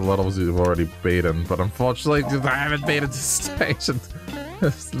out of the levels you've already beaten, but unfortunately I haven't beaten this stage and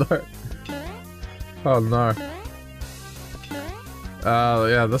there's no... Oh no.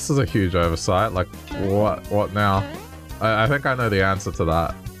 Yeah, this is a huge oversight. Like, what now? I think I know the answer to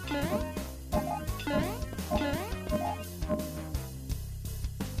that.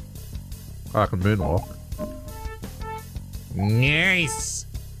 Oh, I can moonwalk. Nice.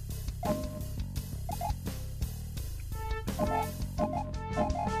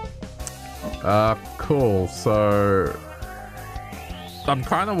 Cool. So I'm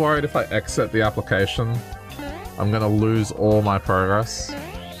kind of worried if I exit the application, I'm gonna lose all my progress.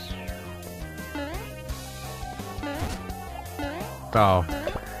 Oh.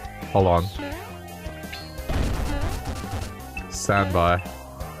 Hold on. Stand by.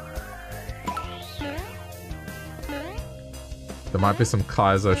 There might be some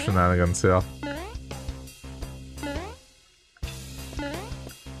Kaizo shenanigans here.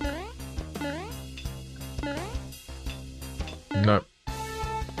 Nope.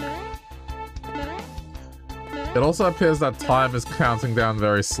 It also appears that time is counting down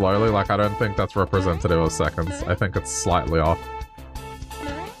very slowly, like I don't think that's representative of seconds. I think it's slightly off.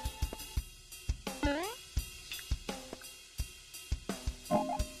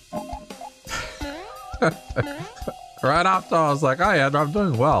 Right after I was like, oh yeah, I'm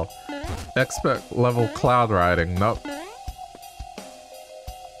doing well. Expert level cloud riding, nope.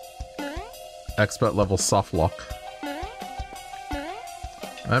 Expert level soft lock.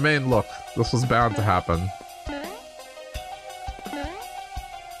 I mean, look, this was bound to happen.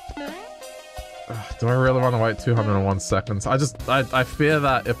 Do I really want to wait 201 seconds? I fear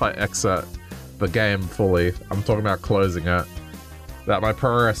that if I exit the game fully, I'm talking about closing it, that my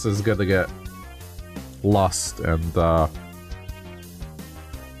progress is gonna get lost, and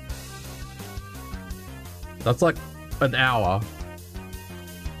that's like an hour.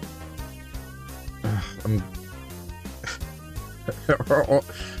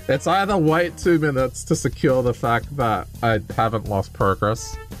 It's either wait 2 minutes to secure the fact that I haven't lost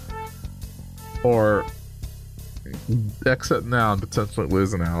progress, or exit now and potentially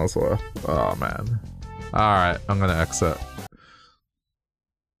lose an hour's worth. Oh man. Alright, I'm gonna exit.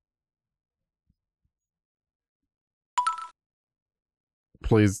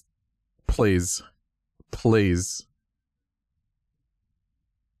 Please. Please. Please.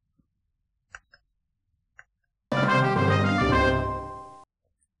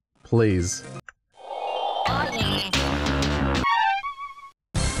 Please.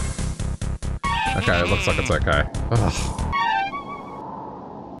 Okay, it looks like it's okay. Ugh.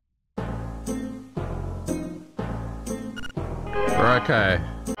 We're okay.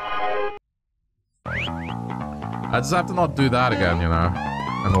 I just have to not do that again, you know,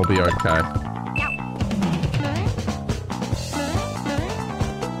 and we'll be okay.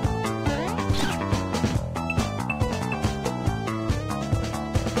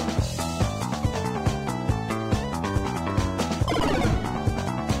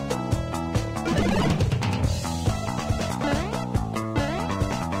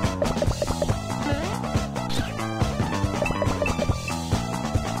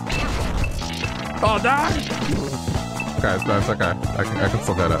 Oh no! Okay, that's okay. I can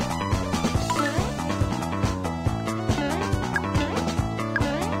still get it.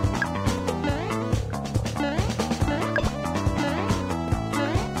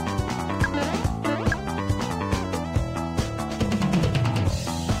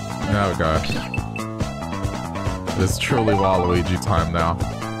 There we go. It is truly Waluigi time now.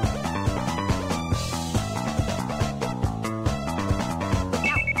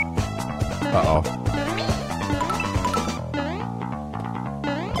 Uh-oh.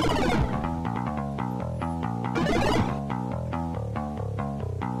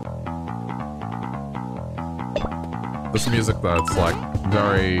 This music though, it's like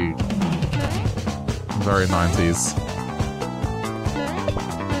very 90s.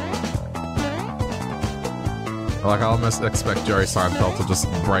 Like I almost expect Jerry Seinfeld to just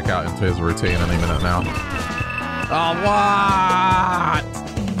break out into his routine any minute now. Oh, what?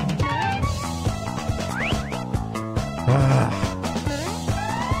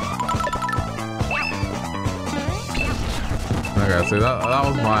 Okay, see that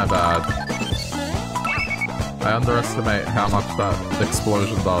was my bad. I underestimate how much that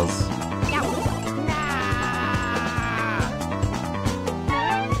explosion does.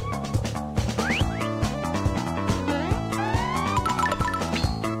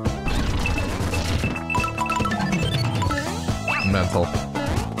 Mental.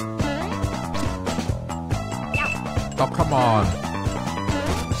 Oh, come on.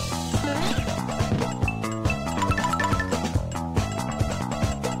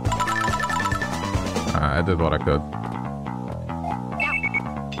 I did what I could.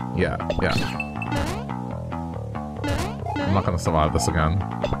 Yeah. I'm not gonna survive this again.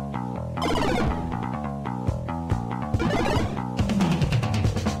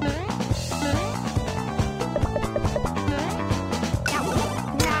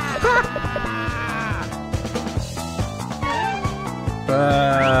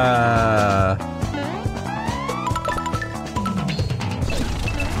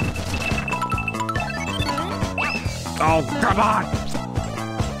 Oh, come on!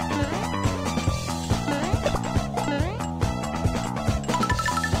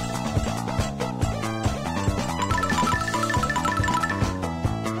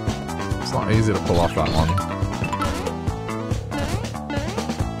 easy to pull off that one.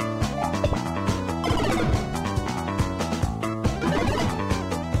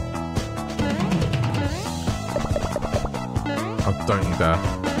 Oh, don't you dare.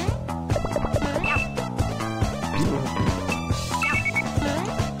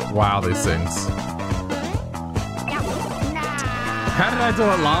 Wow, these things. How did I do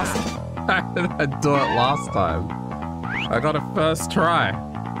it last? How did I do it last time? I got it first try.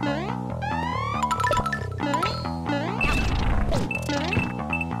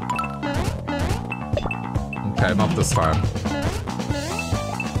 Okay, not this time.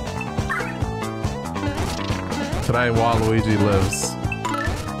 Today, Waluigi lives.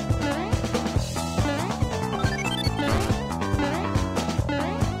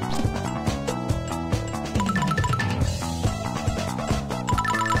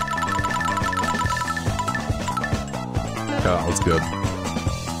 That was good.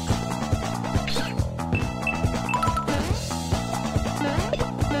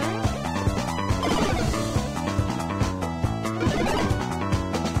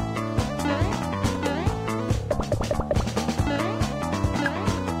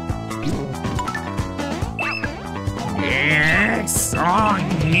 Yes! Oh,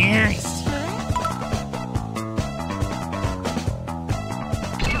 yes!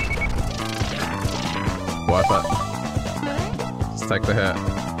 Worth it. Just take the hit.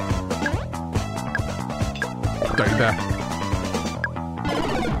 Don't you dare.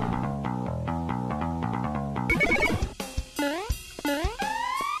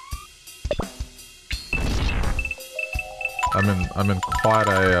 I'm in quite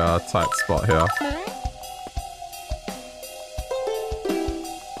a tight spot here.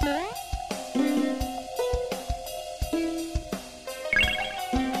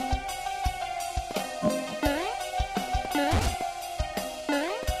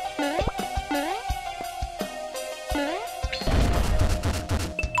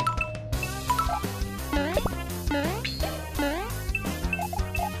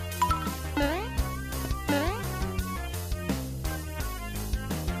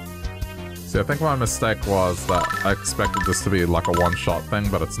 See, I think my mistake was that I expected this to be like a one-shot thing,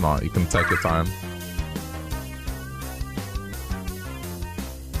 but it's not. You can take your time.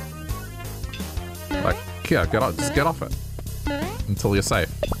 Like, yeah, just get off it. Until you're safe.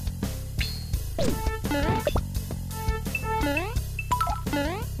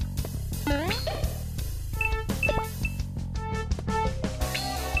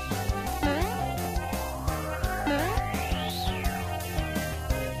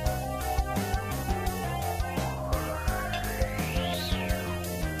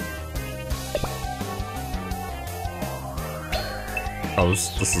 Oh,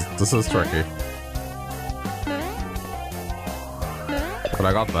 this is tricky. But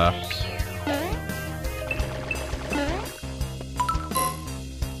I got there.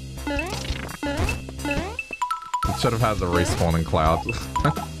 It should have had the respawning cloud.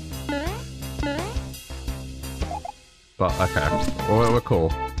 But okay, we're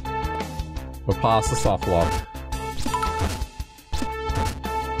cool. We're past the soft lock.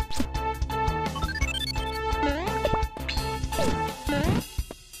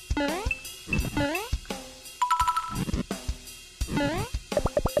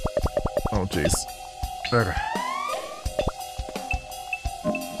 Oh jeez. Okay.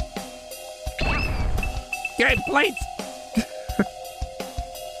 Get plates!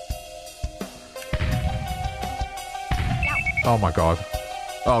 Oh my god.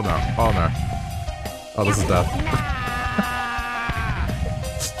 Oh no. Oh no. Oh, this is death.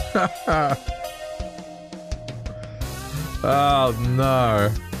 Oh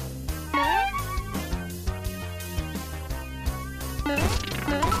no.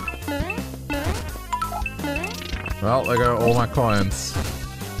 Well, there go all my coins.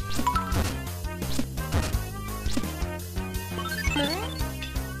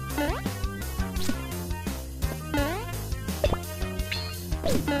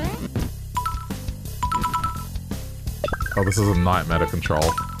 Oh, this is a nightmare to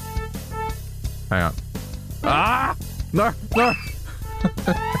control. Hang on. Ah! No! No!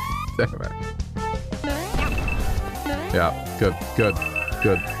 Damn it. Yeah, good, good,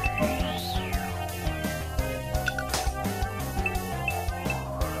 good.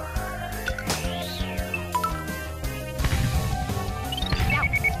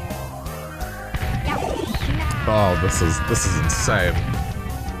 Oh, this is insane.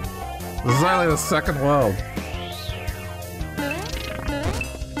 This is only the second world.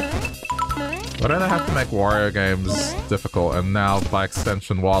 Why don't I have to make Wario games difficult and now, by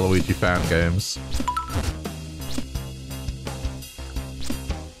extension, Waluigi fan games?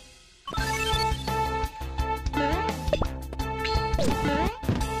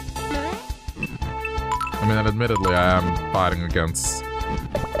 I mean, admittedly, I am fighting against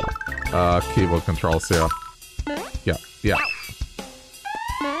keyboard controls here. Yeah, yeah.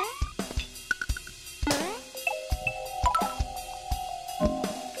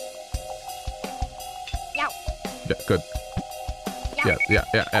 Yeah, good. Yeah.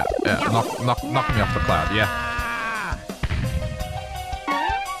 Knock me off the cloud, yeah.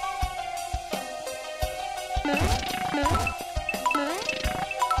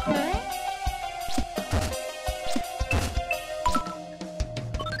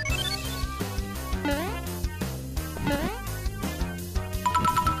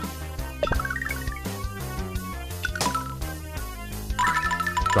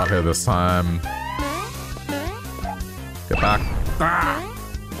 Got here this time. Get back. Ah!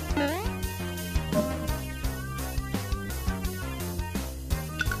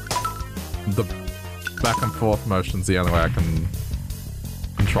 The back and forth motion's the only way I can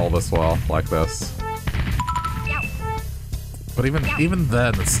control this well, like this. But even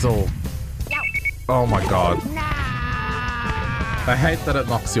then, it's still... Oh my god. I hate that it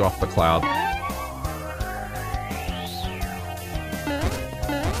knocks you off the cloud.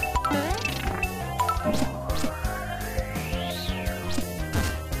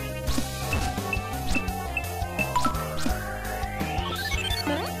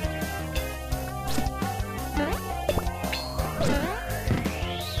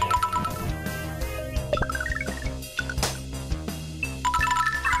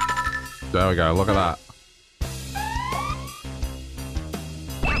 There we go, look at that.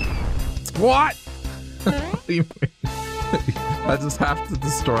 What? What do you mean? I just have to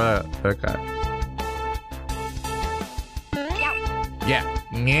destroy it. Okay. Yeah.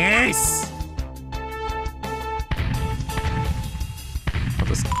 Nice! I'll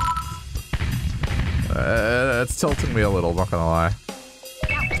just... it's tilting me a little, not gonna lie.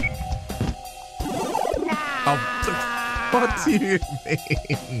 Oh, what do you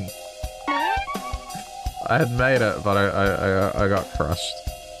mean? I had made it, but I got crushed.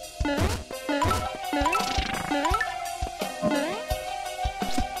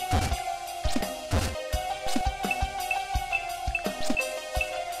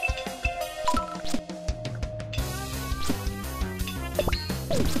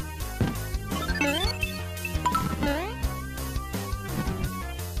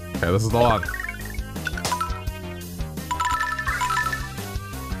 Okay, this is the one.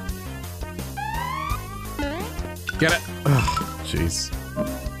 Get it! Ugh, jeez.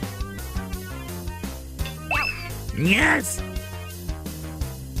 Yes!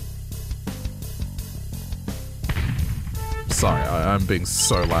 Sorry, I'm being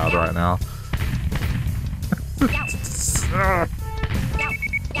so loud right now.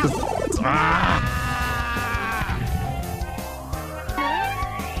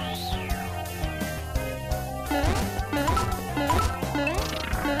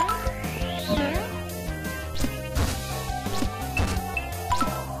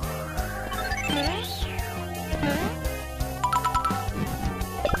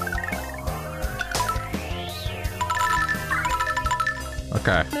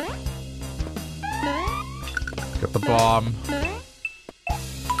 Okay. Get the bomb.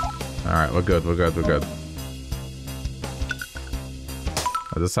 Alright, we're good, we're good, we're good.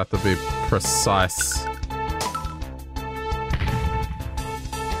 I just have to be precise.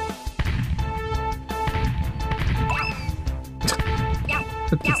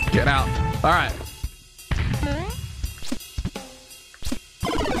 Just get out. Alright.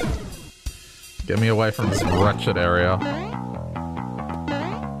 Get me away from this wretched area.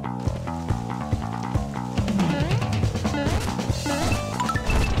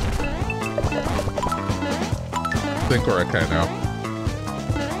 I think we're okay now.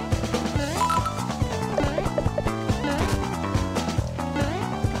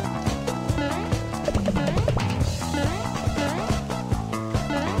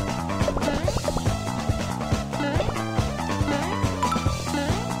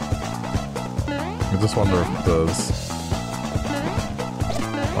 I just wonder if there's...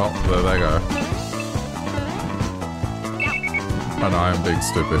 Oh, there they go. Oh no, I'm being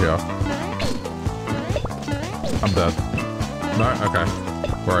stupid here. I'm dead. No? Okay.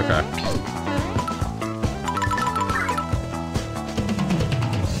 We're okay.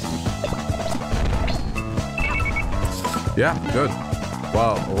 Yeah, good.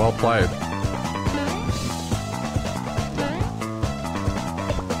 Well played.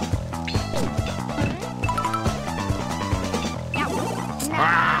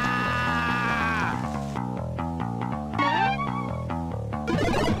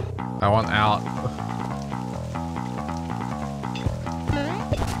 I want out.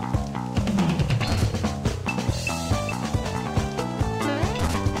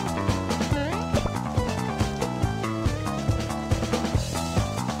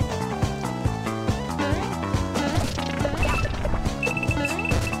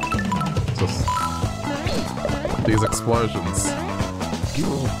 Just these explosions.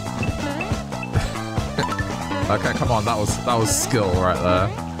 Okay, come on, that was skill right there.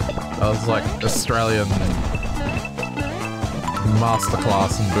 That was like Australian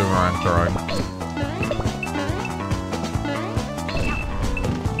masterclass in boomerang throwing.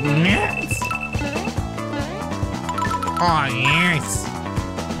 Yes. Oh yes.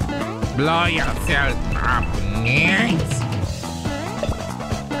 Blow yourself up. Yes.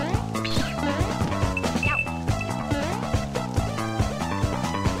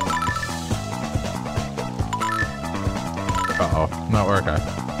 Uh-oh. No, we're okay.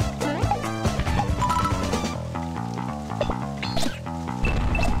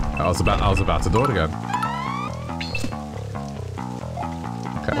 I was about to do it again.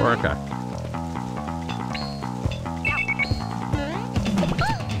 Okay, we're okay.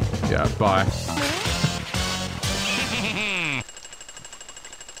 Yeah, bye.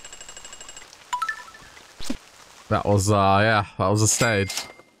 That was, yeah, that was a stage.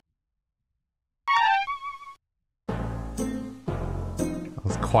 That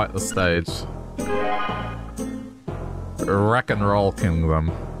was quite the stage. Wreck and Roll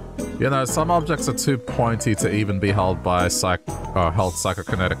Kingdom. You know, some objects are too pointy to even be held by held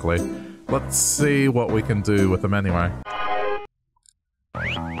psychokinetically. Let's see what we can do with them anyway.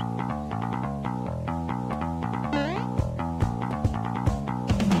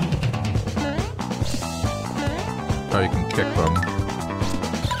 Oh, you can kick them.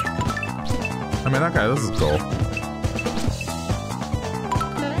 I mean, okay, this is cool.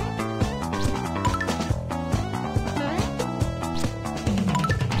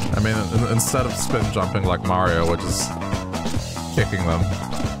 I mean, instead of spin jumping like Mario, we're just kicking them.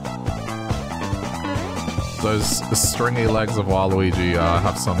 Those stringy legs of Waluigi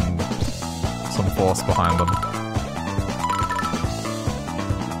have some force behind them.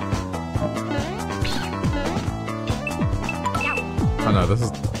 Oh no, this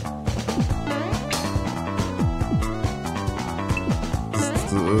is...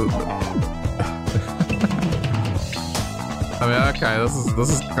 I mean, okay, this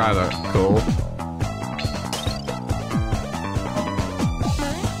is kind of cool.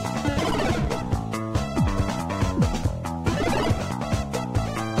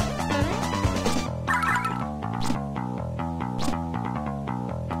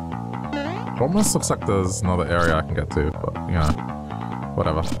 It almost looks like there's another area I can get to, but you know,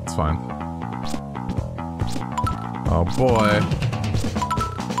 whatever, it's fine. Oh boy.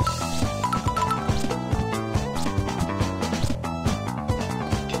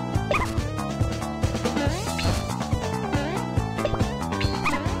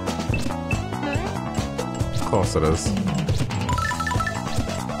 Of course it is.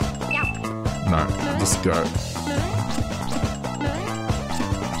 No, just go.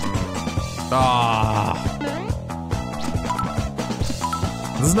 Ah!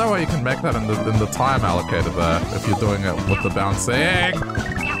 There's no way you can make that in the time allocated there if you're doing it with the bouncing.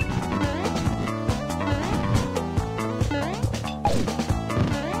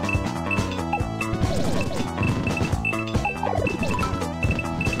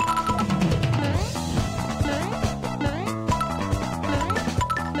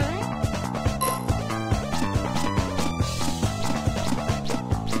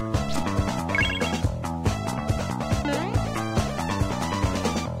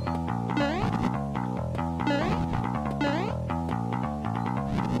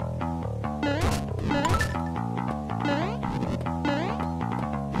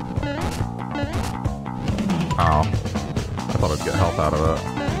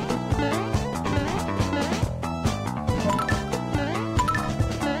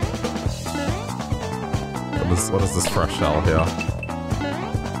 What is this fresh shell here?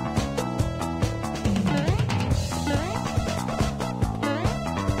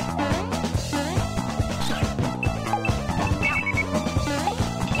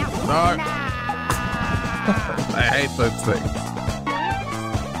 No! I hate those things.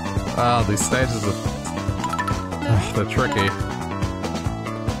 Ah, these stages are... they're tricky.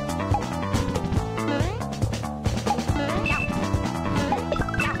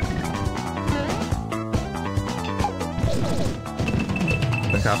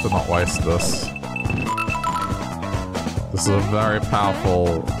 I have to not waste this. This is a very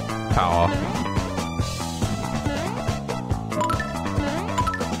powerful power.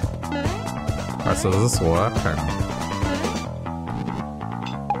 Alright, so does this work? Hang on.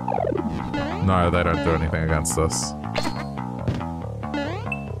 No, they don't do anything against this.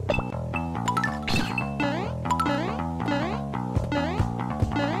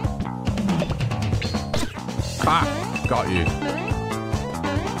 Ah! Got you.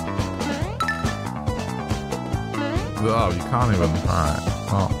 Oh, you can't even... Alright,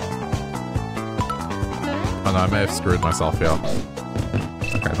 well... Oh no, I may have screwed myself here.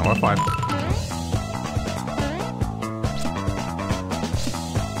 Okay, no, we're fine.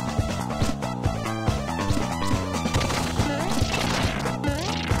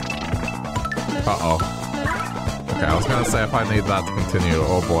 Uh-oh. Okay, I was gonna say if I need that to continue.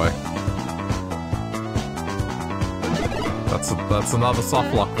 Oh boy. That's another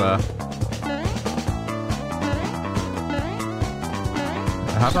soft lock there.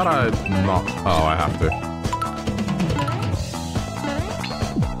 How about I not... Oh, I have to.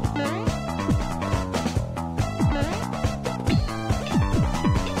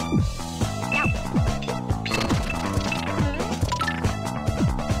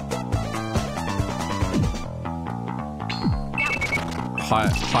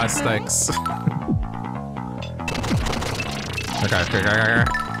 High stakes. Okay.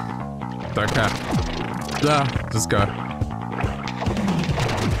 Don't care. Just go.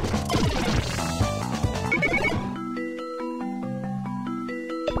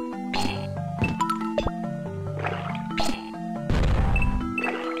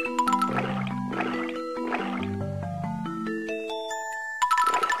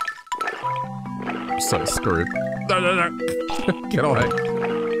 I'm so screwed. No. Get away.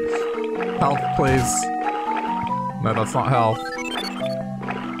 Health, please. No, that's not health.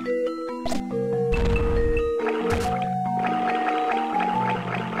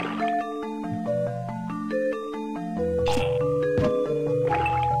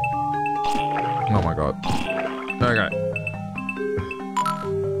 Oh my god. Okay.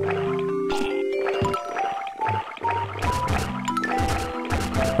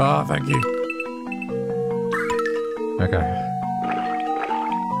 Oh, thank you. Okay.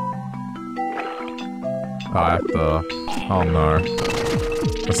 Oh, I have to... Oh no.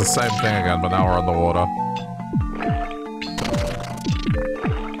 It's the same thing again, but now we're on the water.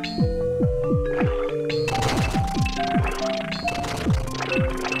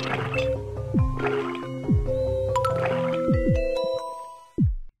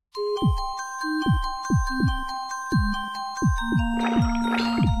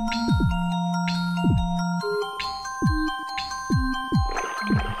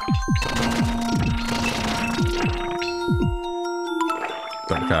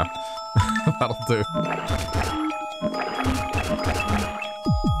 That'll do.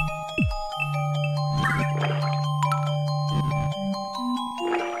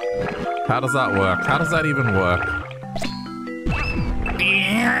 How does that work? How does that even work?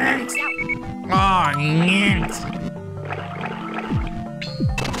 Oh, yes.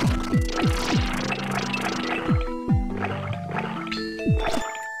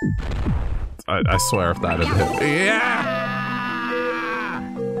 I swear if that had hit. Yeah!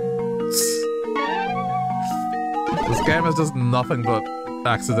 This game is just nothing but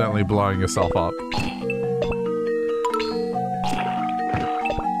accidentally blowing yourself up.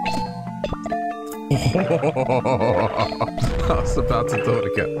 I was about to do it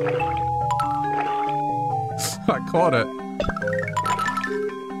again. I caught it.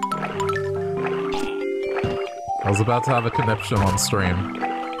 I was about to have a conniption on stream.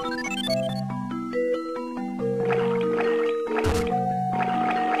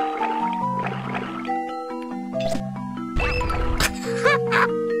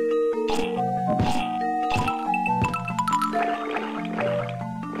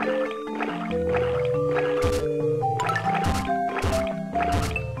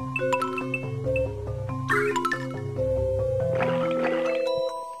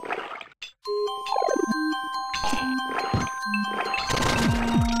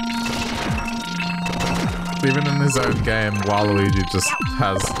 Even in his own game, Waluigi just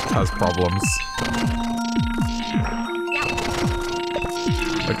has problems.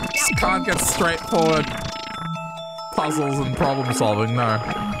 Like, just can't get straightforward puzzles and problem solving, no.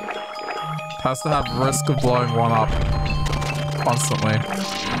 Has to have risk of blowing one up constantly.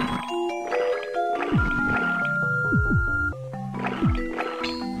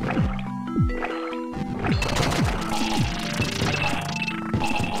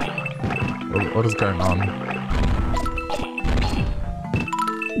 What is going on?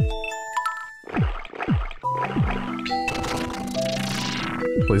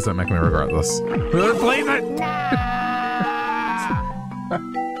 Please don't make me regret this. Please it!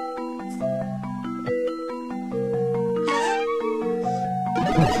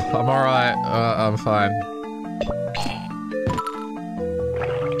 I'm alright. I'm fine.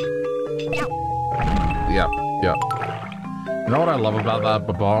 Yep. You know what I love about that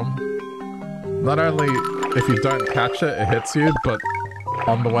bomb? Not only if you don't catch it, it hits you, but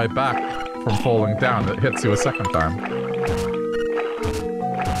on the way back, from falling down, it hits you a second time.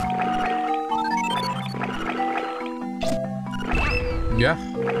 Yeah.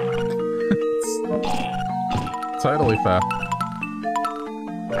 It's totally fair.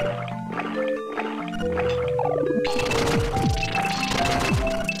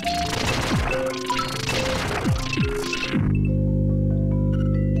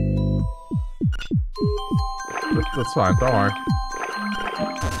 That's fine, don't worry.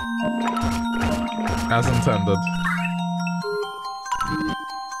 As intended.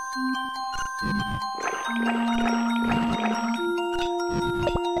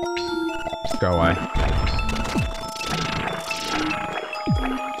 Go away.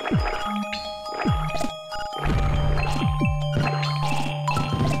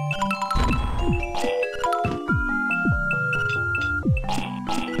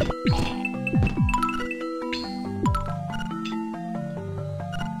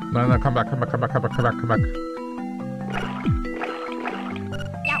 No, no, come back, come back, come back, come back, come back, come back.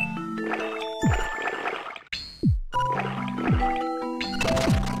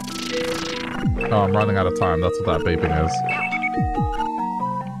 Oh, I'm running out of time. That's what that beeping is.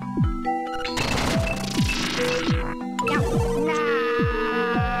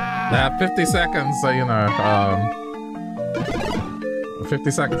 I have 50 seconds, so you know,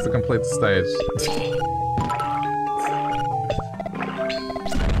 50 seconds to complete the stage.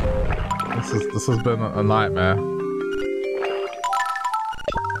 This has been a nightmare.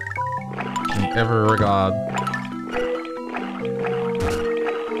 In every regard.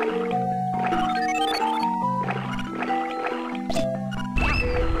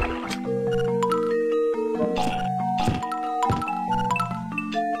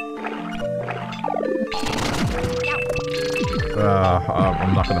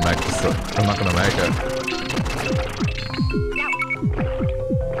 I'm not gonna make this. I'm not gonna make it.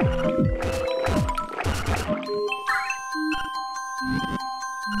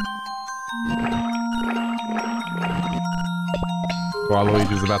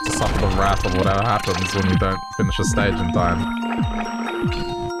 Waluigi's about to suffer the wrath of whatever happens when you don't finish a stage in time.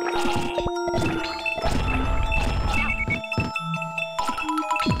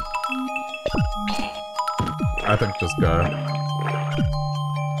 I think just go.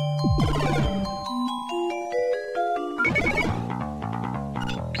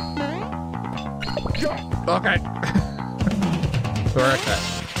 Okay. We're okay.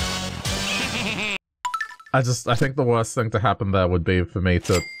 I think the worst thing to happen there would be for me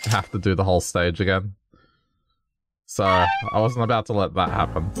to have to do the whole stage again. So, I wasn't about to let that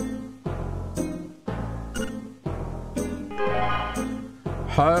happen.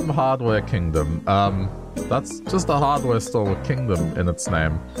 Home Hardware Kingdom. That's just a hardware store with Kingdom in its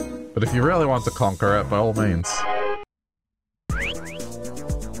name. But if you really want to conquer it, by all means.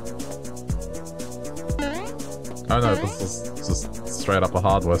 Oh no, this is just straight up a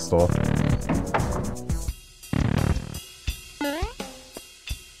hardware store.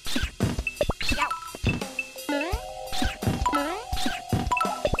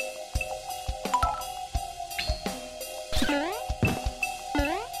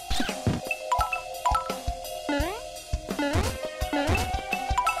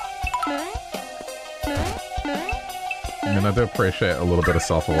 I mean, I do appreciate a little bit of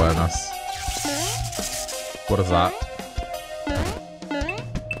self-awareness. What is that?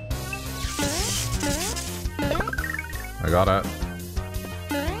 I got it.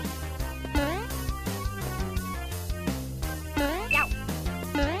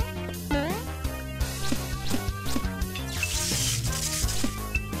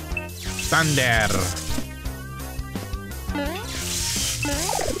 Thunder!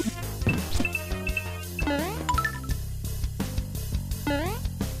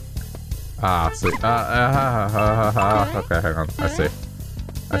 Ah, see. Okay, hang on. I see.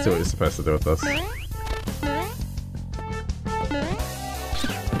 I see what you're supposed to do with this.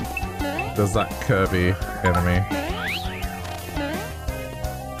 There's that curvy enemy.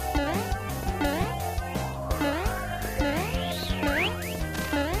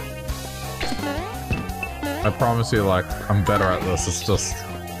 I promise you, like, I'm better at this. It's just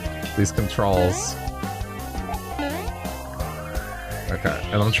these controls. Okay,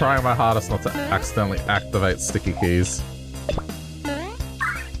 and I'm trying my hardest not to accidentally activate sticky keys.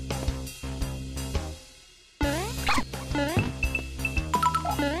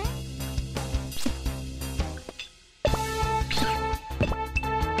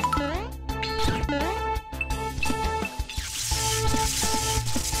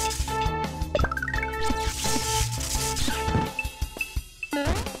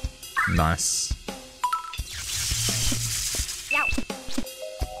 Nice.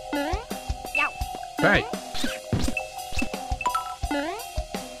 Hey!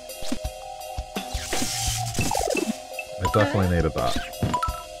 I definitely needed that.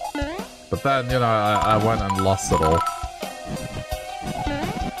 But then, you know, I went and lost it all.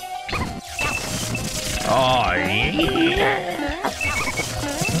 Oh, yeah!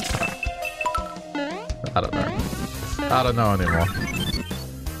 I don't know. I don't know anymore.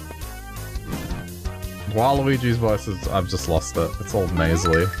 Waluigi's voice is... I've just lost it. It's all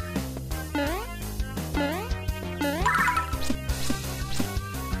nasally.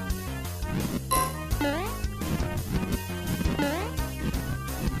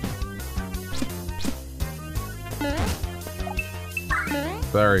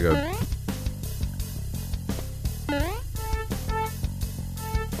 Very good.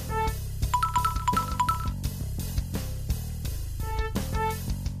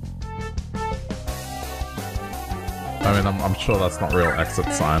 I mean, I'm sure that's not real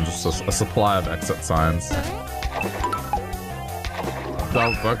exit signs, it's just a supply of exit signs.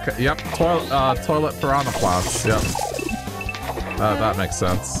 Oh, okay, yep, toilet piranha plants, yep. That makes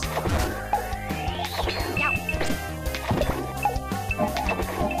sense.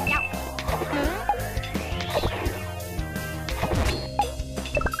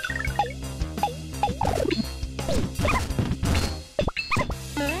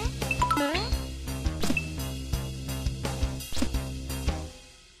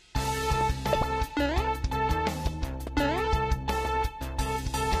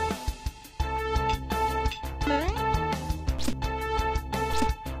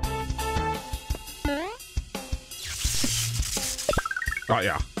 Oh,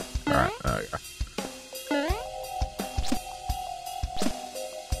 yeah. Alright, there we go.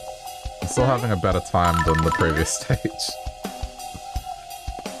 I'm still having a better time than the previous stage.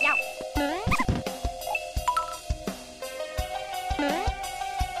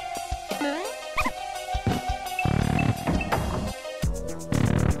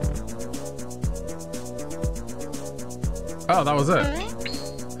 Oh, that was it.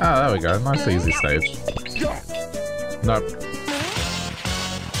 Oh, there we go. Nice easy stage. Nope.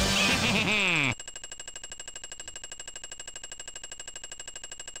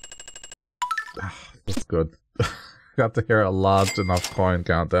 That's good. Got to hear a large enough coin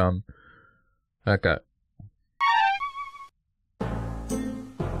countdown. Okay.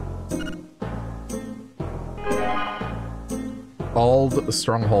 Old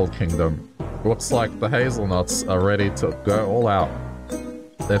Stronghold Kingdom. Looks like the hazelnuts are ready to go all out.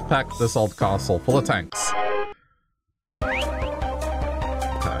 They've packed this old castle full of tanks. Okay.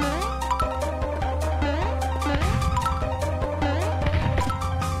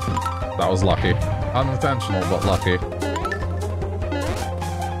 That was lucky. Unintentional, but lucky.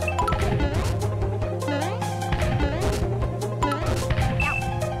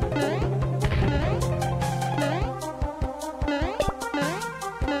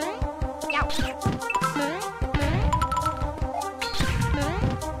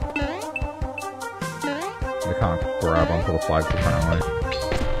 We can't grab onto the flags, apparently.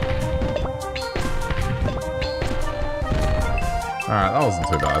 Alright, that wasn't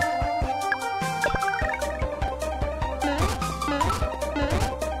too bad.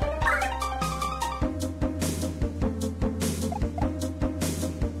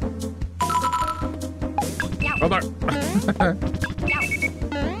 Oh no!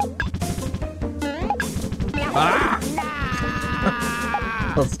 Ah!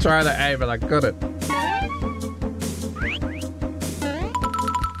 I was trying to aim and I couldn't.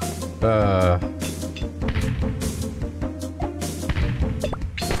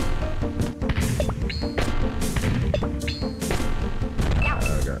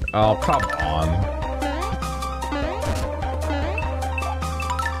 Okay. Oh, come on.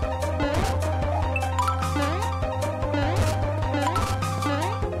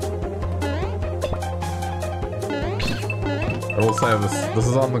 I will say this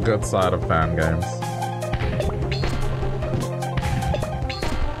is on the good side of fan games.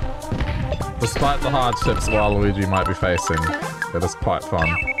 Despite the hardships Waluigi might be facing, it is quite fun.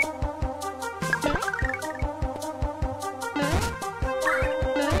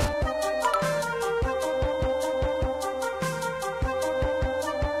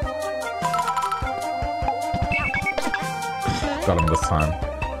 Got him this time.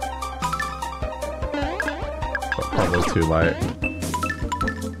 But probably too late.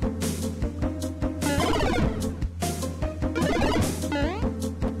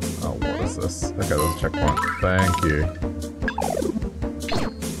 Oh, what is this? Okay, there's a checkpoint. Thank you.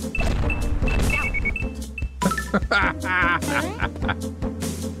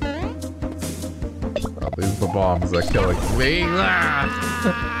 Oh, these are the bombs that are killing me.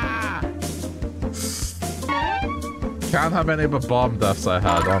 Can't have any but bomb deaths I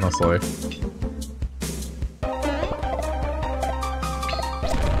had, honestly.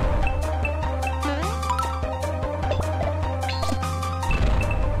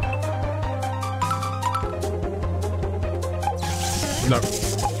 No.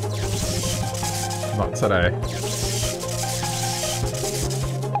 Not today.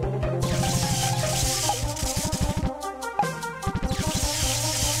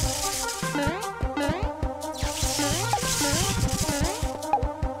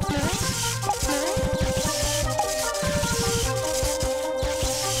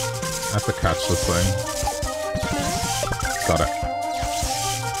 I have to catch this thing. Got it.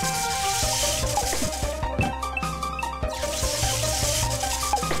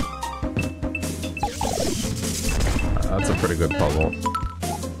 That's a pretty good puzzle.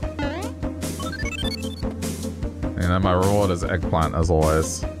 And then my reward is eggplant, as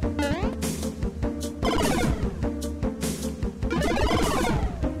always.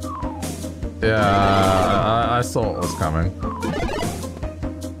 Yeah, I saw what was coming.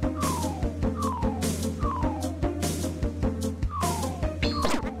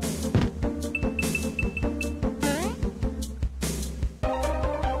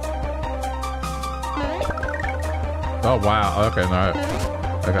 Oh wow, okay, no.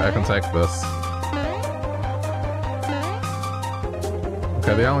 Okay, I can take this.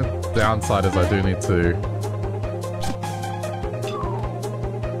 Okay, the only downside is I do need to...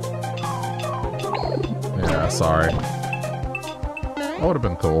 Yeah, sorry. That would have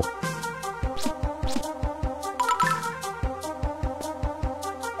been cool.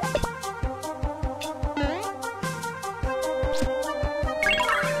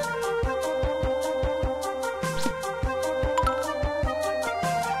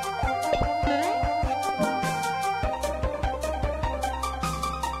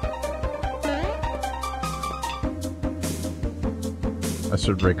 I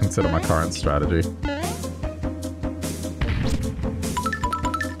should reconsider my current strategy.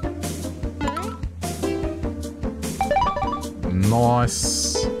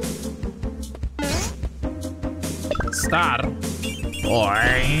 Nice. Star.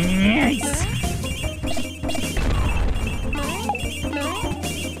 Nice.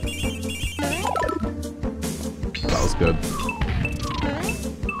 That was good.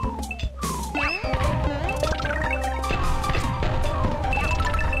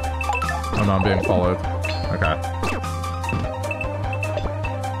 Oh no, I'm being followed. Okay.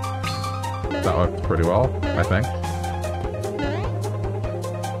 That worked pretty well, I think.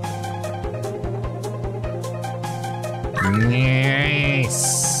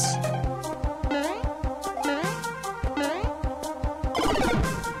 Nice.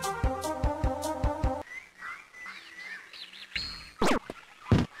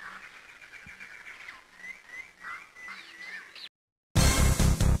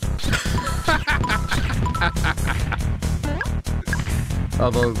 Oh,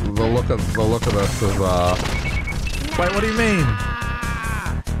 the look of this is Wait, what do you mean?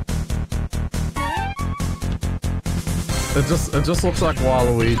 It just looks like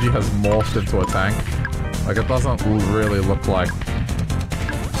Waluigi has morphed into a tank. Like, it doesn't really look like...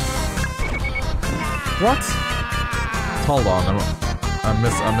 What? Hold on, I'm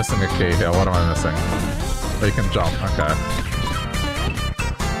missing a key here. What am I missing? Oh, you can jump, okay.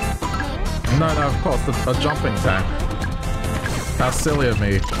 No, of course, a jumping tank. How silly of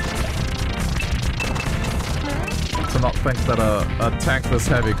me to not think that a tank this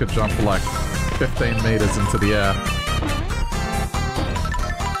heavy could jump like 15 meters into the air.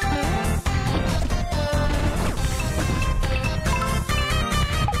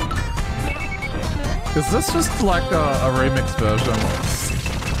 Is this just like a remix version?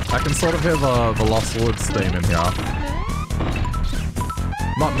 I can sort of hear the Lost Woods theme in here.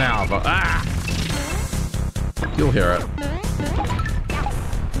 Not now, but you'll hear it.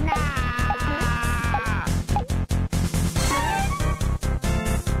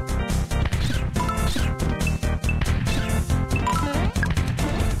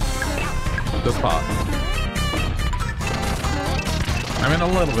 This part. I mean, a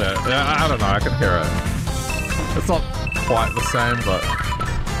little bit. Yeah, I don't know, I can hear it. It's not quite the same, but...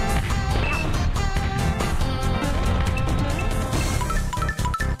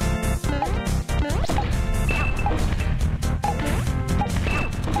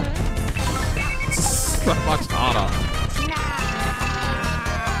 It's so much harder.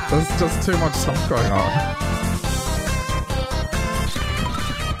 There's just too much stuff going on.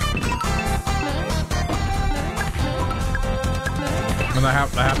 And I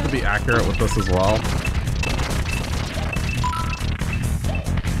have to be accurate with this as well.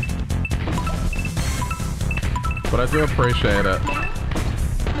 But I do appreciate it.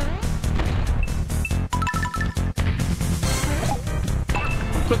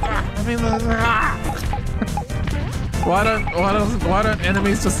 I mean, why don't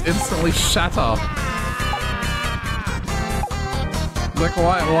enemies just instantly shatter? Like,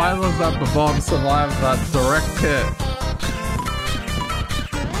 why does that bomb survive that direct hit?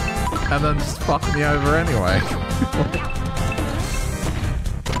 And then just fuck me over anyway?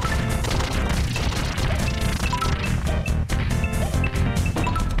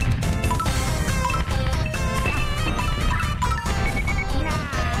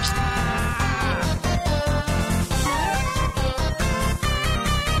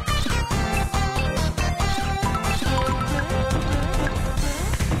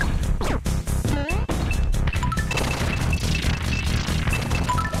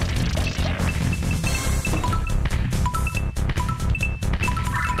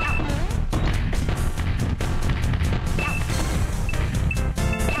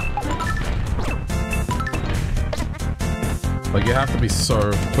 Like, you have to be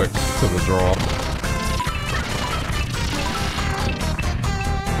so quick to the draw.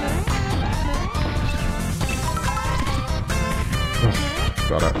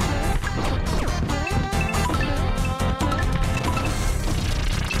 Got it.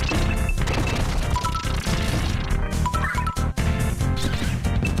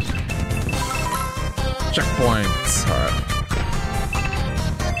 Checkpoints. Alright.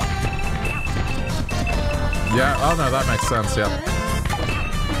 Yeah, oh no, that makes sense, yeah.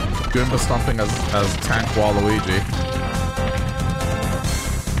 Goomba stomping as Tank Waluigi.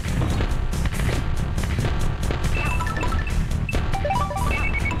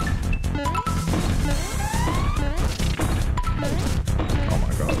 Oh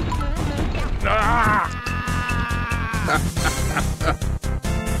my god. Ah!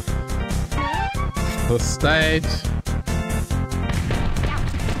 The stage.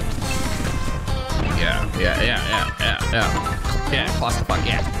 Yeah, clusterfuck,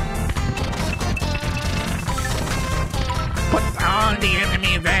 yeah. Put all the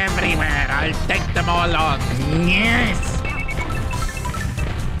enemies everywhere. I'll take them all on. Yes.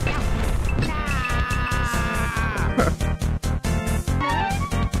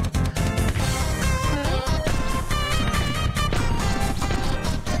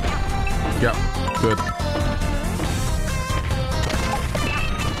 Yep, good.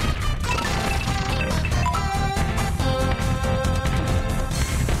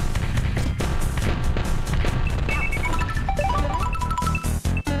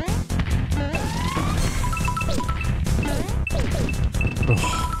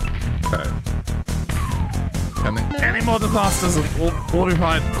 Any more disasters, we'll be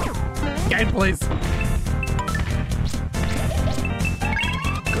fine. Game, please.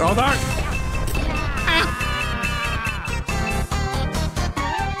 Oh no!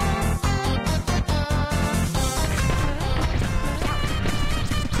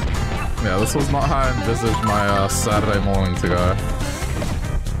 Yeah, this was not how I envisaged my Saturday morning to go.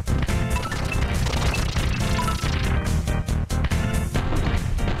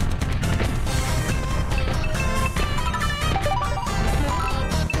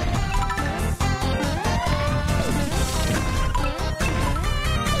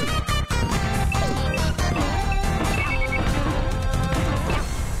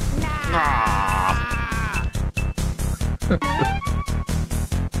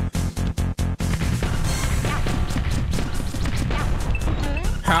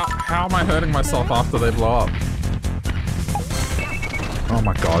 How am I hurting myself after they blow up? Oh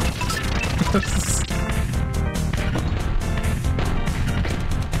my god.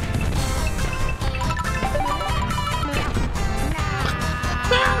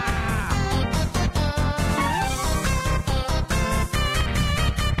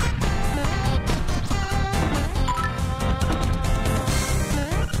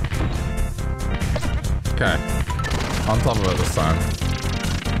 Okay. On top of it this time.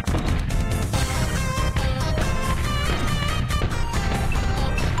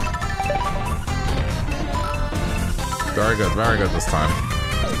 Very good this time.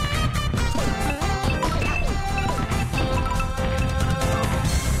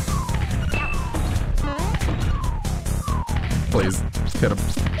 Please, hit him.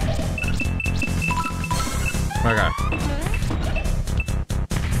 Okay.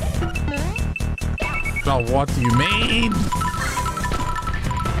 Oh, what do you mean?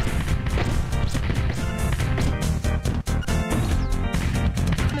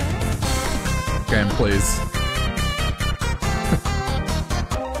 Game, please.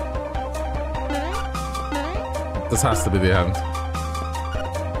 This has to be the end.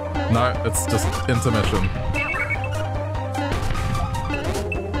 No, it's just intermission.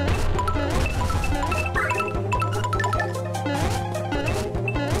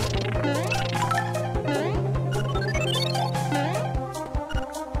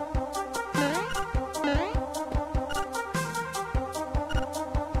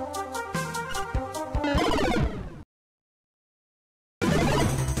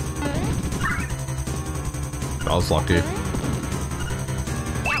 was lucky.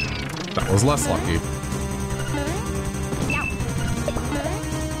 That was less lucky.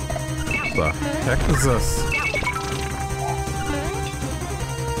 What the heck is this?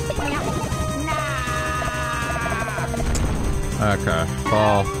 Okay,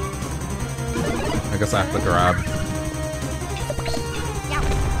 well, I guess I have to grab.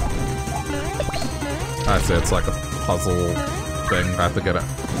 I see, it's like a puzzle thing. I have to get it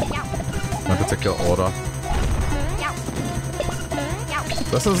in a particular order.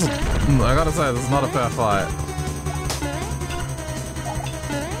 This is, I gotta say, this is not a fair fight.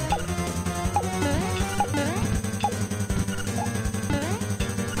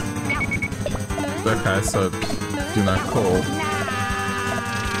 Okay, so, you know, cool.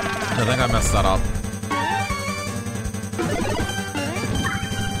 I think I messed that up.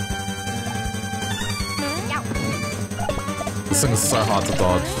 This thing is so hard to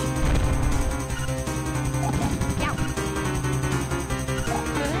dodge.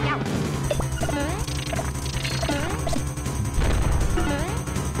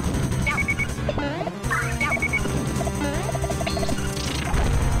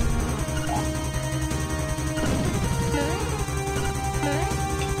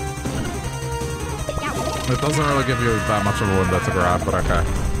 It doesn't really give you that much of a window to grab, but okay.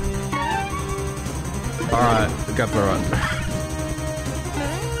 Alright, get through it.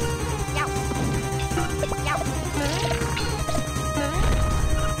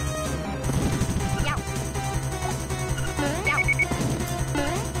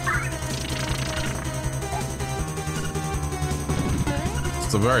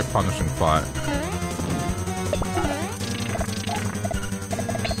 It's a very punishing fight.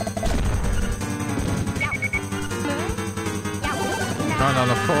 And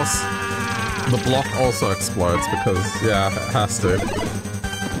of course, the block also explodes because, yeah, it has to.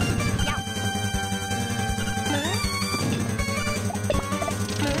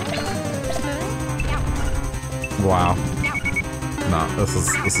 Wow. Nah, this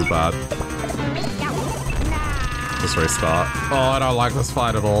is bad. Just restart. Oh, I don't like this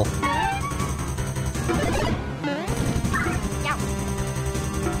fight at all.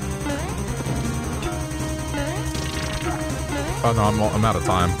 Oh no, I'm out of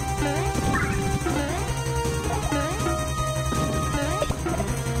time.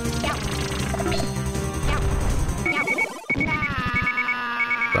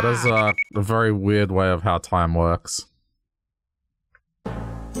 That is a very weird way of how time works.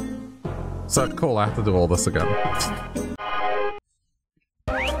 So cool, I have to do all this again.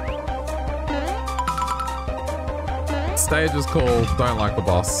 Stage is cool, don't like the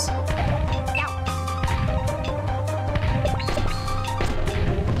boss.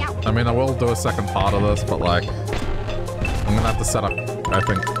 I mean, I will do a second part of this, but like, I'm gonna have to set up, I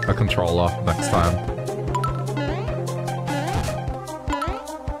think, a controller next time.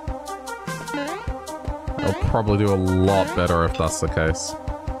 I'll probably do a lot better if that's the case.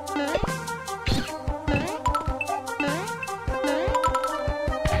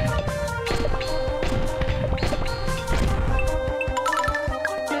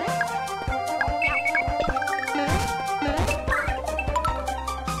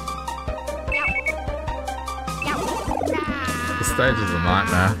 Stage is a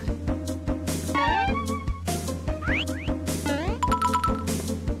nightmare.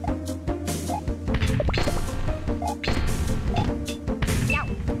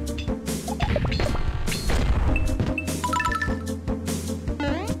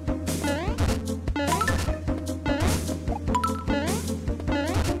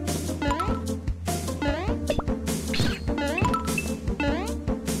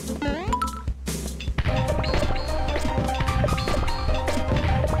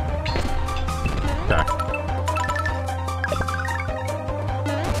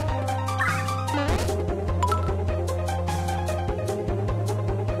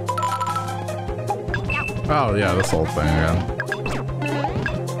 Oh yeah, this whole thing again.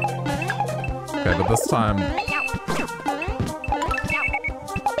 Okay, but this time...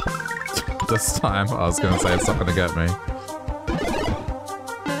 This time, I was gonna say it's not gonna get me.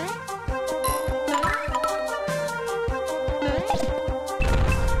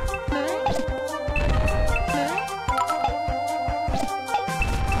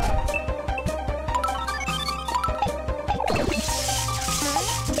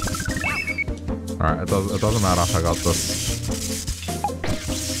 Alright, it doesn't matter if I got this.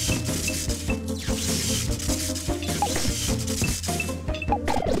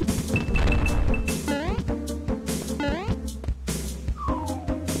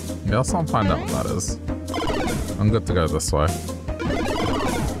 Yeah, I'll find out what that is. I'm good to go this way.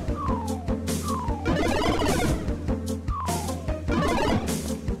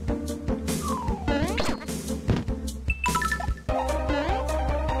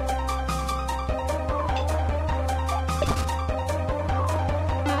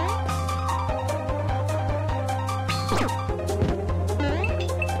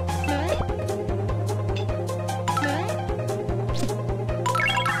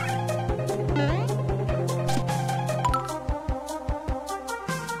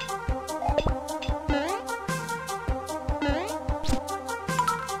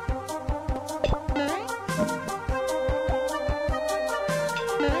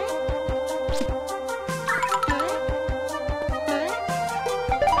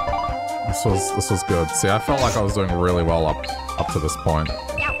 this was good. See, I felt like I was doing really well up to this point.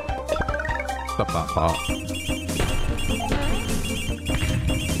 Except that part.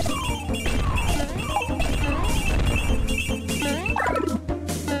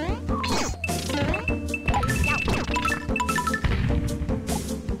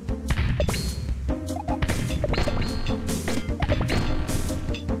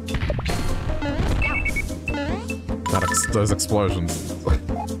 Those explosions.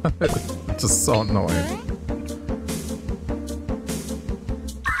 Just so annoying.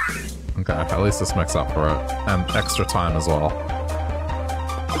 Okay, at least this makes up for it. And extra time as well.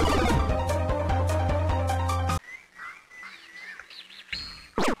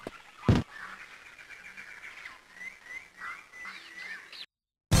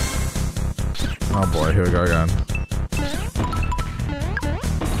 Oh boy, here we go again.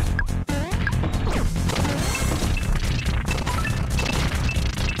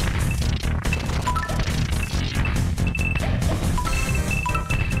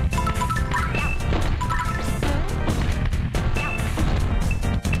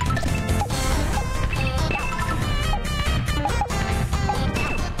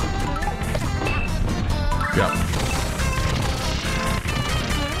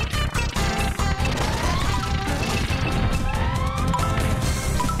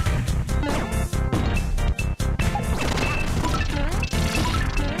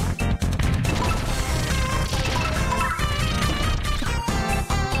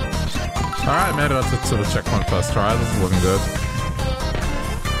 Alright, made it to the checkpoint first try. This is looking good.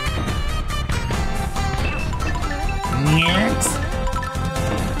 Yes.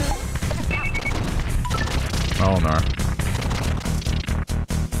 Oh no.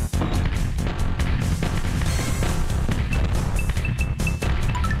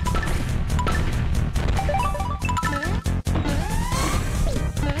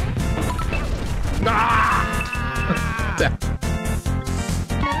 Ah! Damn.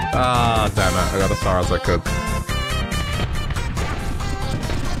 Ah, damn it. I got as far as I could.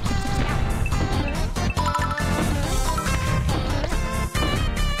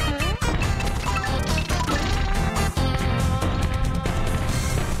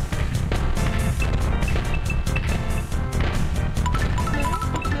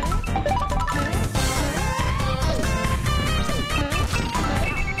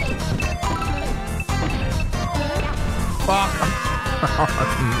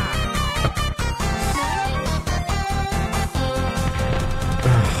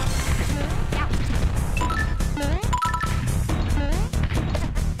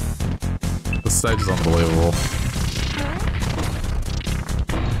 This stage is unbelievable.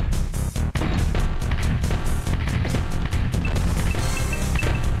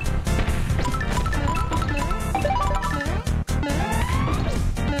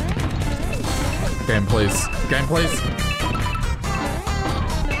 Game, please. Game, please.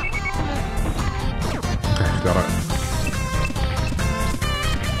 Okay, got it.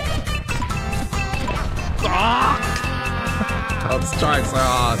 Ah! I was trying so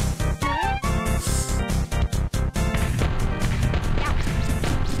hard.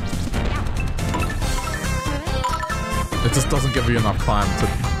 It just doesn't give you enough time to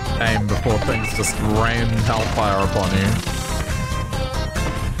aim before things just rain hellfire upon you.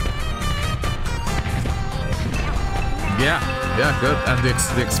 Yeah, good. And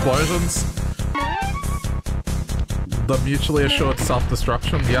the explosions? The mutually assured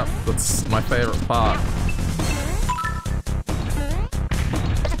self-destruction? Yep, that's my favorite part.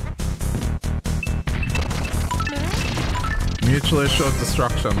 Mutually assured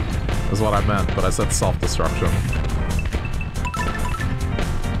destruction is what I meant, but I said self-destruction.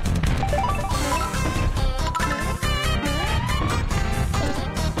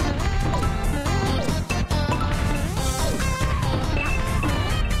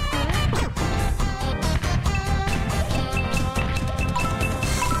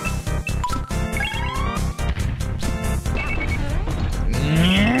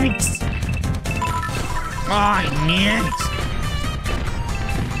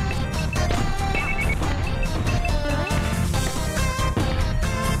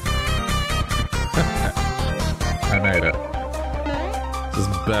 I made it. Just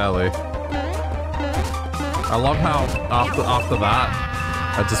barely. I love how after that,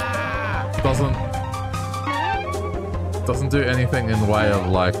 it just doesn't do anything in the way of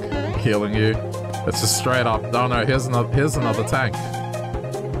like healing you. It's just straight up. Oh no, here's another tank.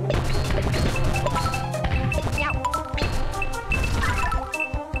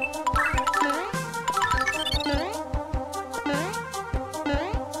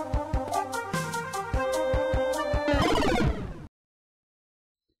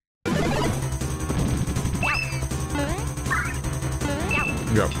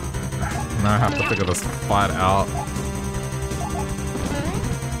 Yep. Now I have to figure this fight out.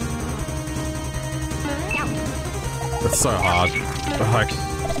 It's so hard. Like...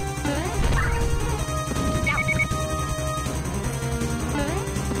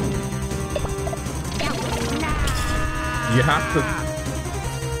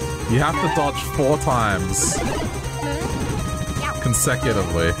 You have to dodge 4 times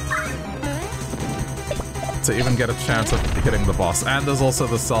consecutively to even get a chance of hitting the boss. And there's also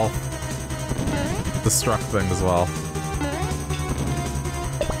the self-destruct thing as well.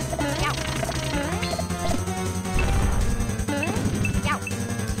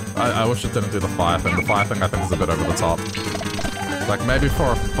 I wish it didn't do the fire thing. The fire thing I think is a bit over the top. Like maybe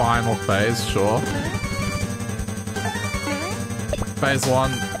for a final phase, sure. Phase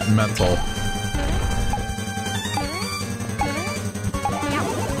 1, mental.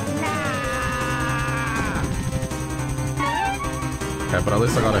 Okay, but at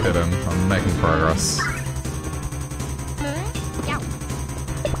least I got a hit in. I'm making progress.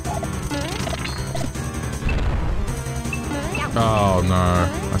 Oh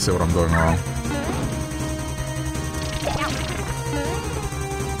no, I see what I'm doing wrong.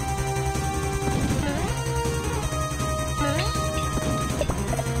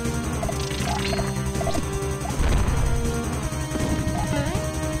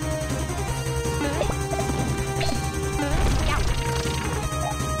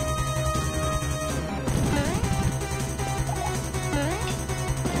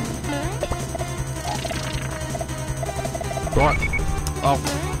 What? Oh.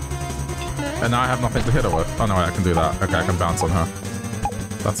 And now I have nothing to hit her with. Oh no, I can do that. Okay, I can bounce on her.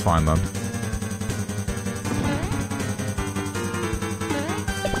 That's fine then.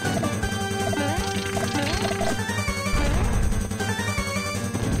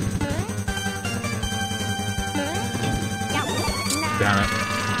 Damn it.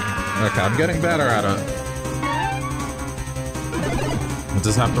 Okay, I'm getting better at it. I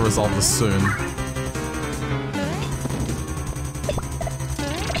just have to resolve this soon.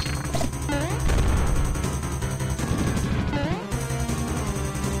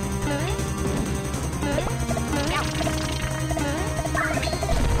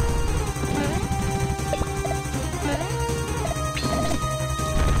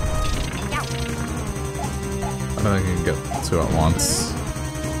 At once.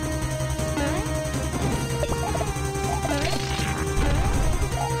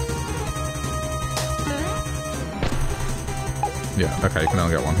 Yeah, okay, you can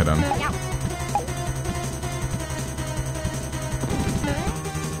only get one hit in.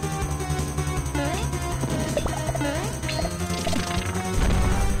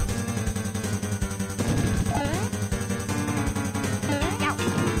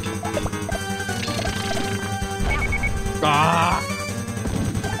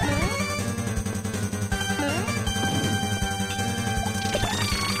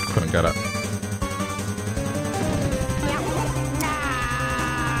 Get it.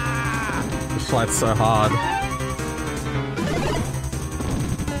 This fight's so hard.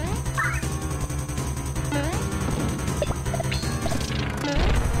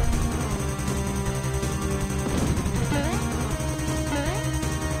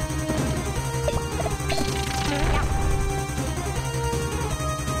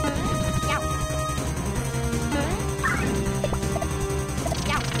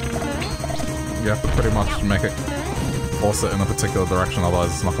 You have to pretty much make it force it in a particular direction,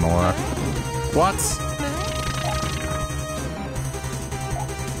 otherwise it's not gonna work. What?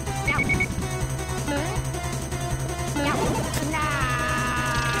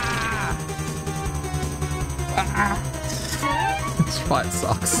 This fight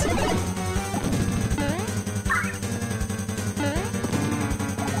sucks.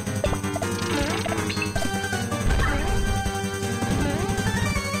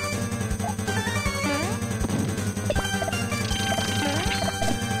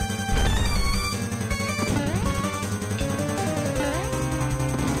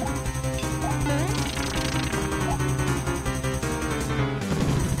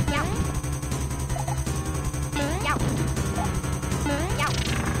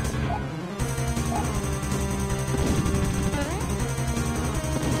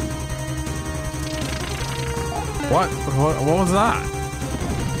 What was that?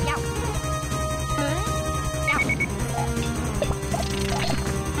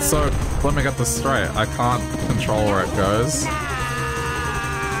 So, let me get this straight. I can't control where it goes.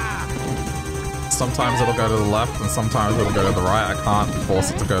 Sometimes it'll go to the left and sometimes it'll go to the right. I can't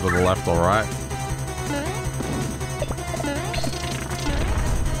force it to go to the left or right.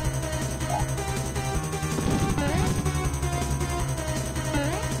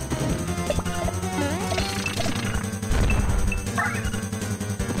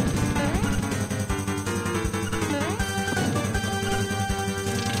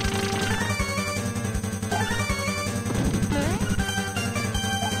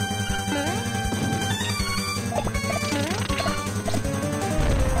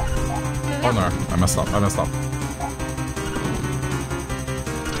 Oh no, I messed up, I messed up.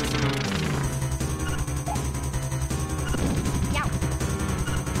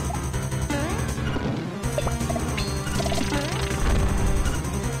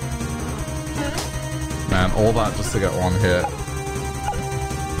 Man, all that just to get one hit.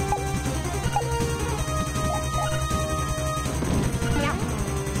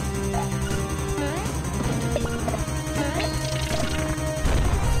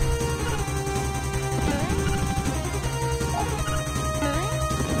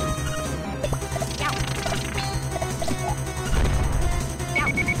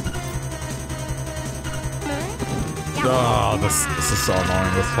 Oh, this is so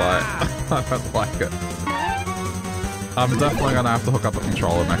annoying, this fight. I don't like it. I'm definitely gonna have to hook up a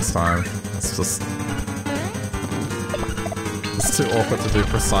controller next time. It's just... It's too awkward to do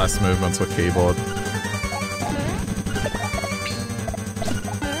precise movements with keyboard.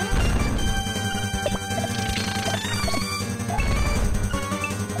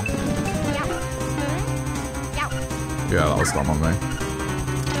 Yeah, that was dumb on me.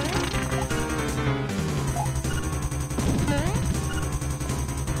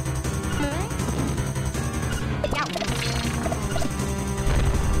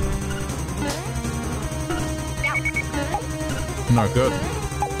 No good.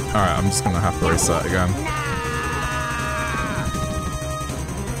 Alright, I'm just gonna have to reset again.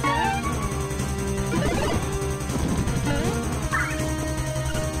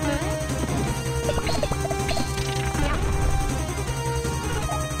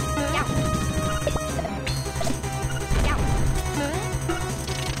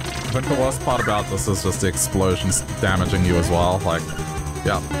 I think the worst part about this is just the explosions damaging you as well. Like,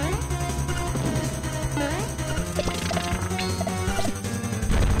 yeah.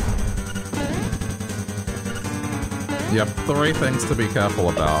 You have 3 things to be careful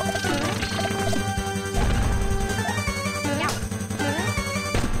about.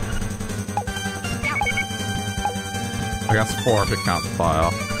 I guess 4 if you count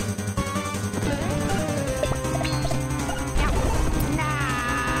fire.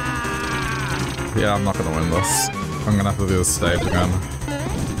 Yeah, I'm not gonna win this. I'm gonna have to do this stage again.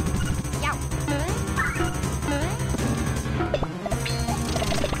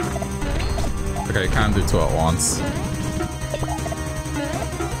 Okay, you can do 2 at once.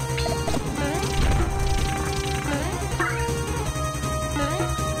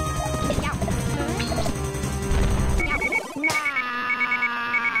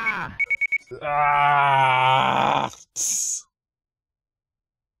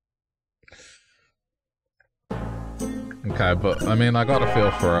 Okay, but I mean, I got a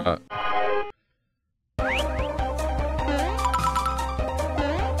feel for it.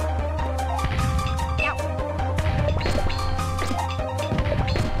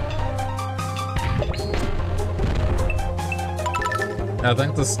 I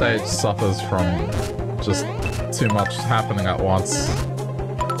think the stage suffers from just too much happening at once.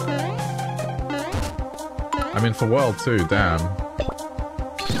 I mean, for World 2, damn.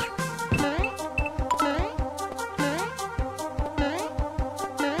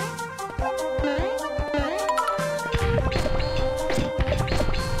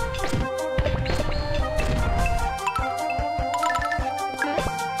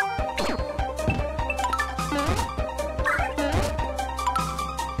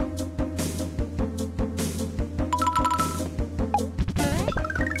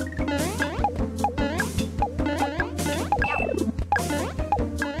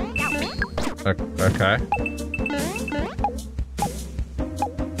 Okay.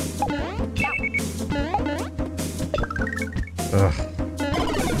 Ugh.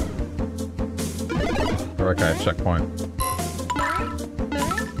 Okay, checkpoint.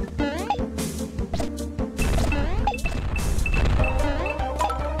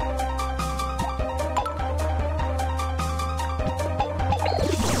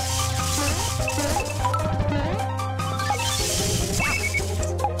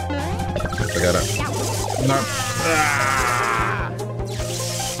 Forget it. No.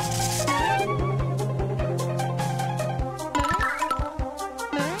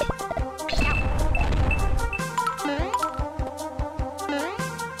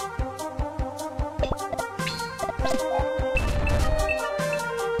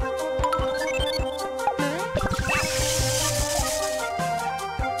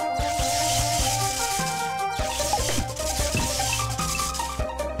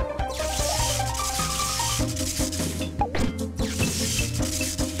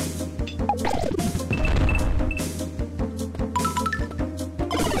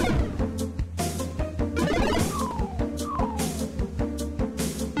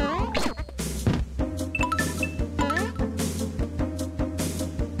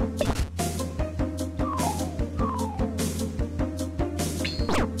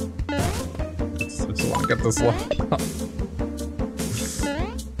 I just want to get this level up.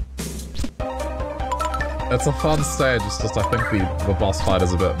 It's a fun stage, it's just I think the boss fight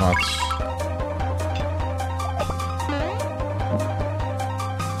is a bit much.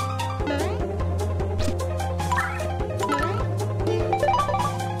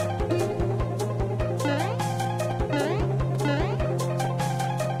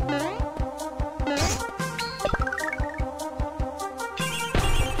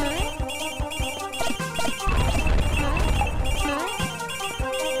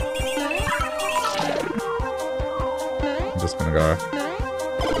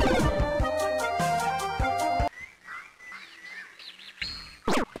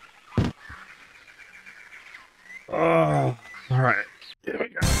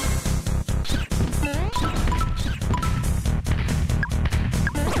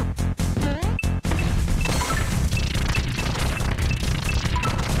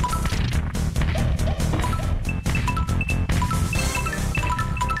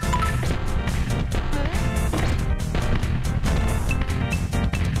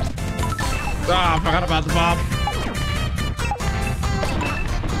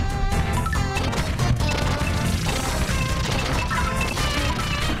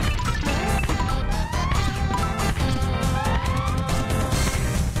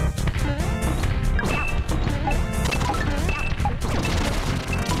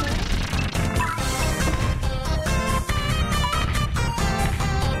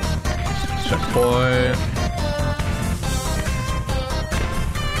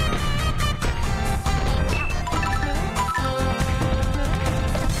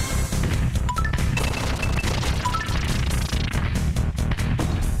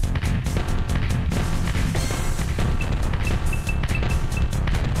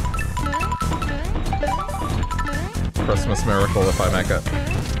 Christmas miracle if I make it.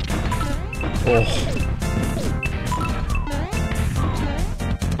 Oh.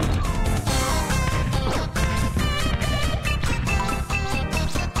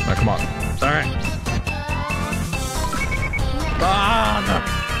 Now, come on. Alright. Ah, no.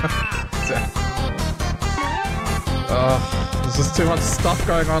 There's just too much stuff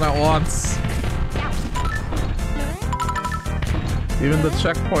going on at once. Even the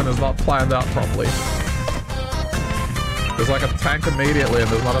checkpoint is not planned out properly. There's like a tank immediately and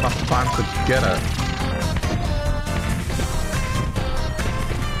there's not enough time to get it.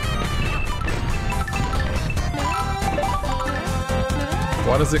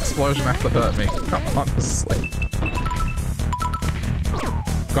 Why does the explosion have to hurt me? Honestly.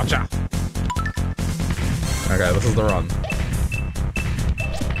 Gotcha! Okay, this is the run.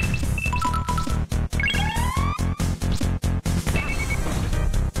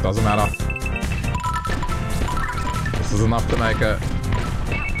 Doesn't matter. This is enough to make it.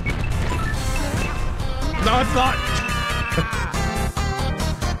 No, it's not!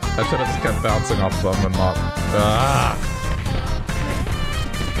 I should have just kept bouncing off them and not... Ah!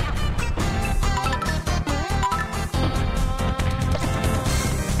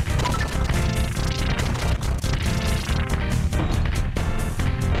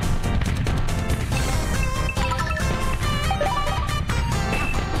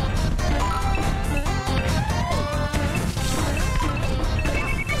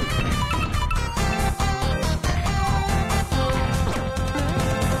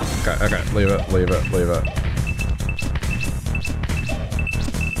 Okay, leave it, leave it, leave it.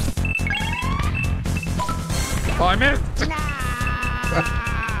 Oh, I missed!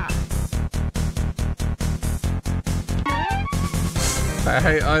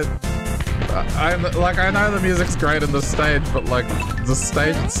 I know the music's great in this stage, but like, the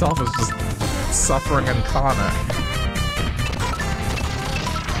stage itself is just suffering incarnate.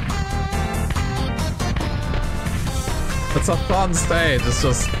 It's a fun stage, it's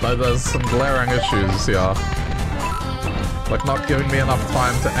just there's some glaring issues here. Like not giving me enough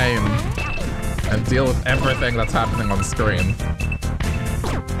time to aim and deal with everything that's happening on screen.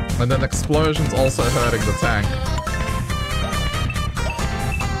 And then explosions also hurting the tank.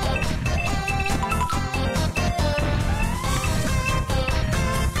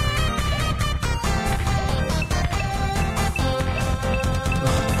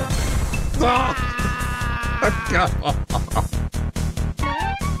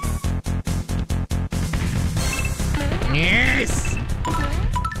 Yes!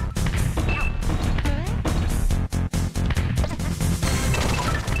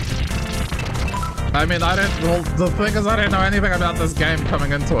 I mean, well, the thing is I didn't know anything about this game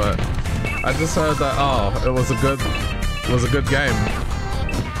coming into it. I just heard that, oh, it was a good game.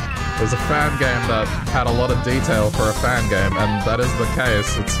 It was a fan game that had a lot of detail for a fan game, and that is the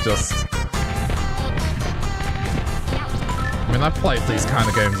case. It's just... I mean, I've played these kind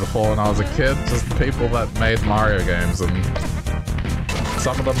of games before when I was a kid, just people that made Mario games, and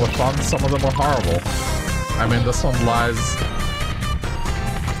some of them were fun, some of them were horrible. I mean, this one lies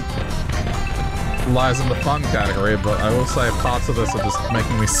in the fun category, but I will say parts of this are just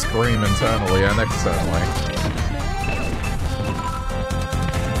making me scream internally and externally.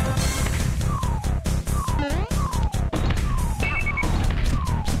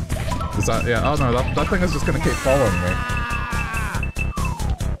 Is that, yeah, oh no, that thing is just gonna keep following me.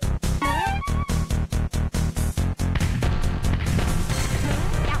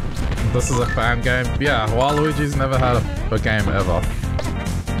 This is a fan game? Yeah, Waluigi's never had a game ever.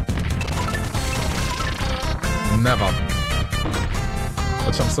 Never.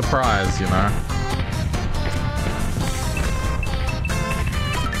 Which I'm surprised, you know.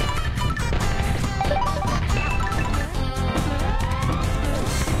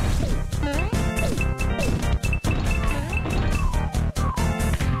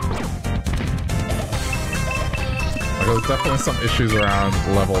 Like, there's definitely some issues around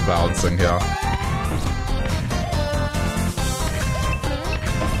level balancing here.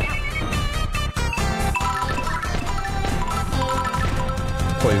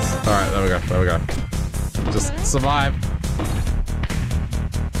 Please. Alright, there we go, there we go. Just survive.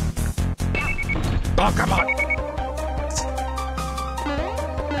 Oh, come on!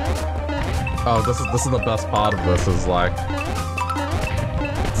 Oh, this is the best part of this, is like...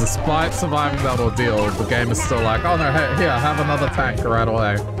 Despite surviving that ordeal, the game is still like, oh no, hey, here, have another tank right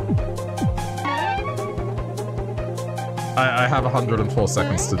away. I have 104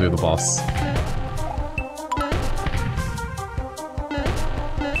 seconds to do the boss.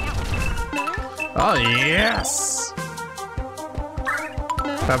 Oh, yes!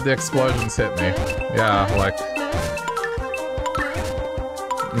 Have the explosions hit me. Yeah, like...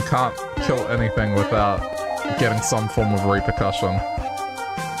 You can't kill anything without getting some form of repercussion.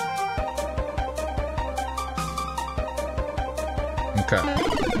 Okay.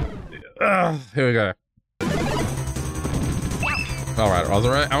 Here we go. Alright,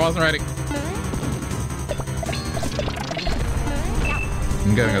 I wasn't ready.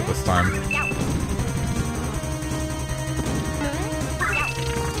 I'm getting it this time.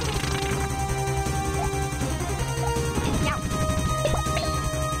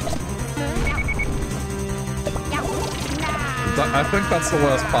 I think that's the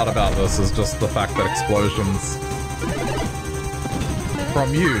worst part about this, is just the fact that explosions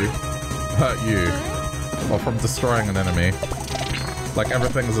from you hurt you, or from destroying an enemy. Like,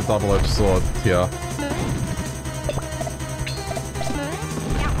 everything is a double-edged sword here.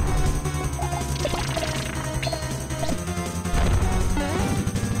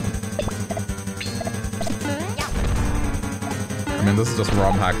 I mean, this is just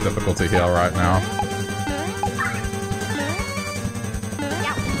ROM hack difficulty here right now.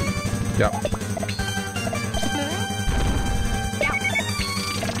 Yep.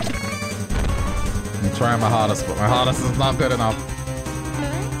 I'm trying my hardest, but my hardest is not good enough.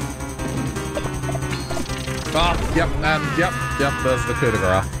 Ah, yep, and yep, there's the coup de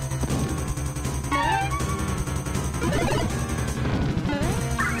grace.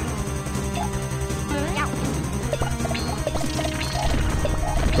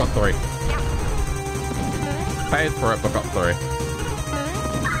 Got 3. Paid for it, but got 3.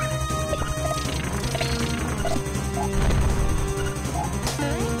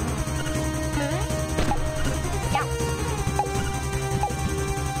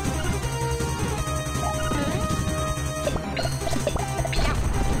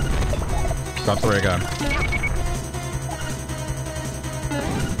 Got 3 again.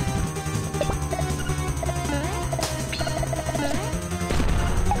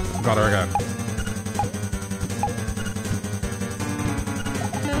 Got her again.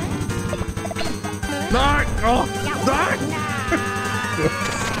 No! Oh! No!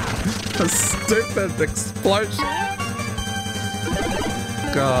 A stupid explosion!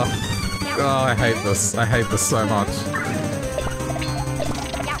 God. Oh, I hate this. I hate this so much.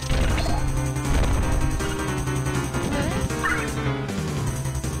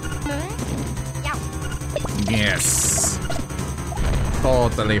 Yes.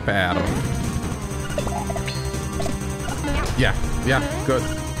 Totally fair. Yeah, good.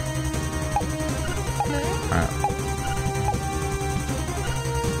 Alright.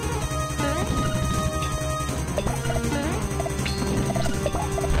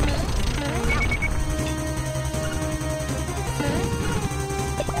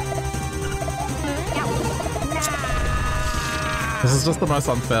 This is just the most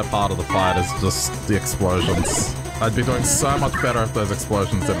unfair part of the fight, is just the explosions. I'd be doing so much better if those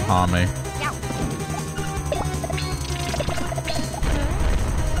explosions didn't harm me.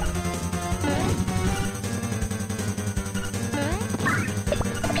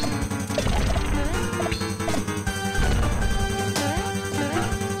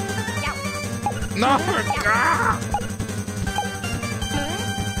 No!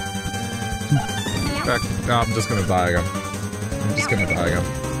 I'm just gonna die again. I'm just gonna die again.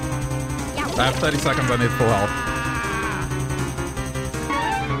 I have 30 seconds, I need full health.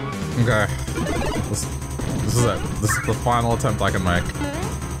 Okay. This is it. This is the final attempt I can make.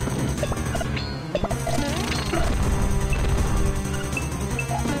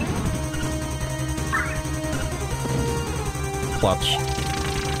 Clutch.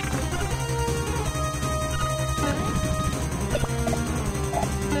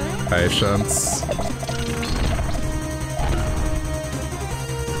 Patience.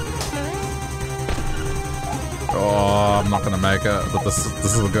 Oh, I'm not gonna make it, but this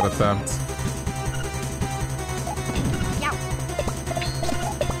is a good attempt.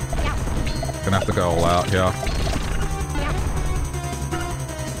 Gonna have to go all out here.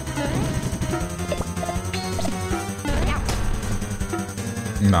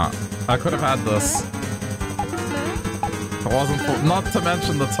 Nah, I could have had this. It wasn't full, not to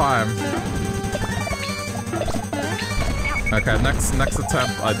mention the time. Okay, next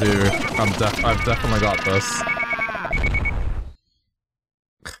attempt I do. I've definitely got this.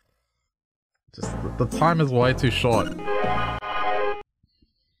 Just the time is way too short.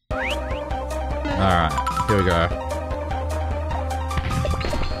 Alright, here we go.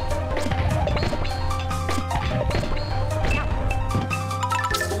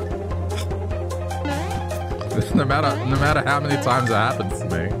 No matter how many times it happens to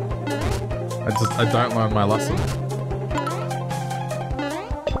me, I don't learn my lesson.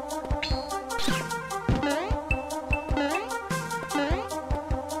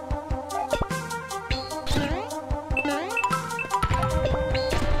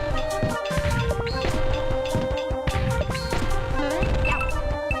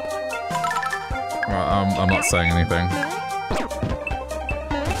 I'm not saying anything.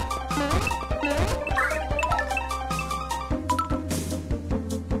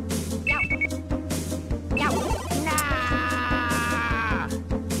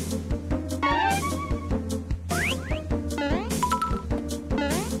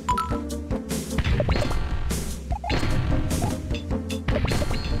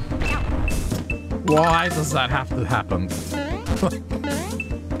 Why does that have to happen?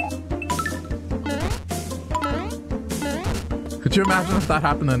 Could you imagine if that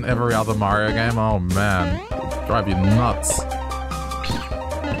happened in every other Mario game? Oh man, it'd drive you nuts.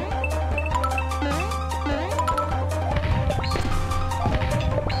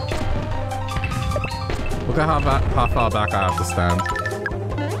 Look at how far back I have to stand.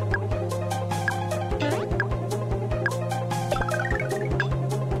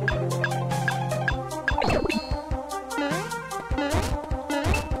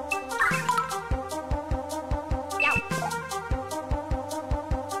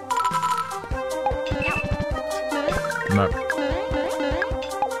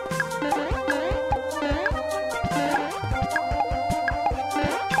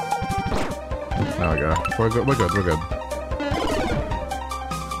 We're good, we're good, we're good.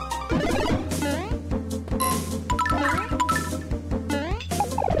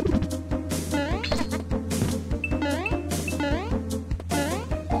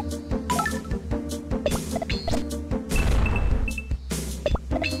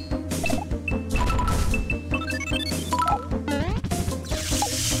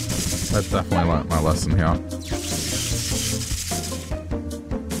 I've definitely learnt my lesson here.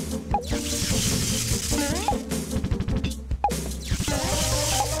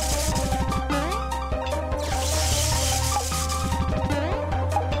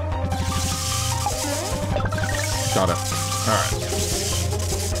 Got it. Alright.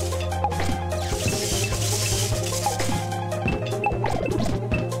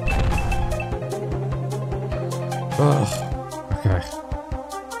 Ugh. Okay.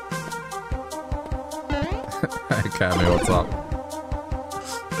 Hey, Cammy, what's up?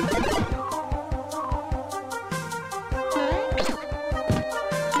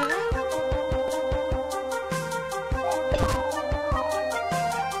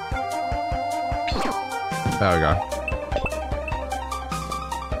 There we go.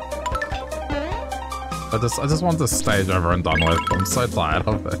 I just want this stage over and done with. I'm so tired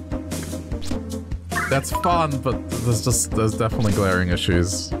of it. That's fun, but there's definitely glaring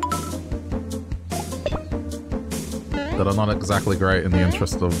issues. that are not exactly great in the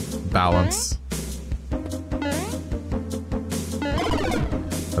interest of balance.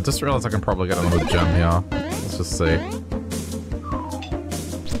 I just realized I can probably get another gem here. Let's just see.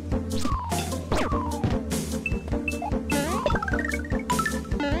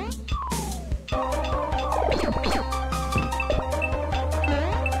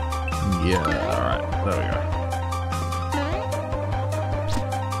 Yeah, alright, there we go.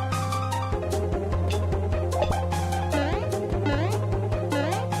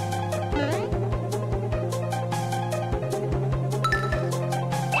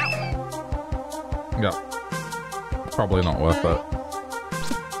 Yeah. Probably not worth it.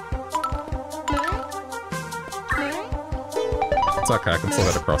 It's okay, I can still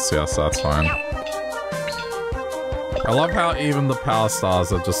get across here, so that's fine. I love how even the power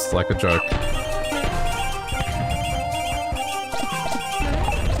stars are just like a joke.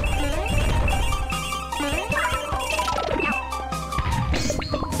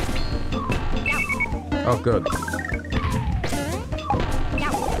 Oh, good.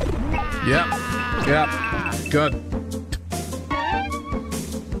 Yep. Yep. Good.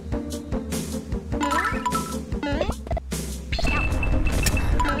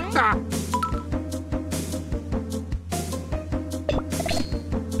 Ah.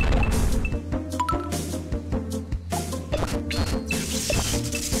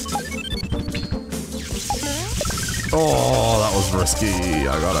 Oh, that was risky.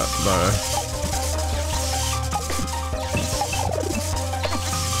 I got it, though.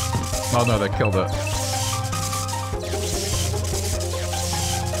 Oh no, they killed it.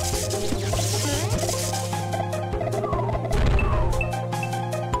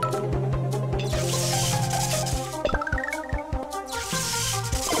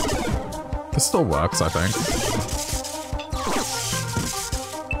 This still works, I think.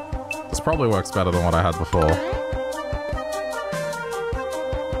 This probably works better than what I had before.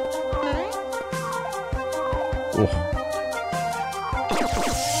 Ooh.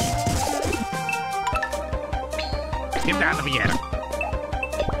 Get out of here.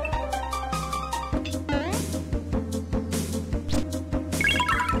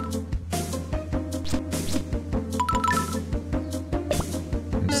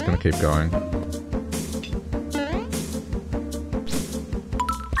 I'm just gonna keep going.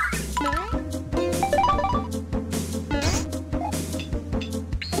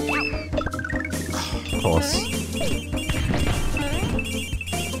 Of course.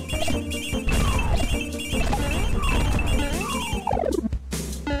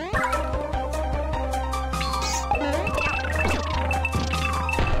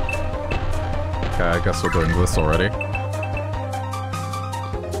 I guess we're doing this already.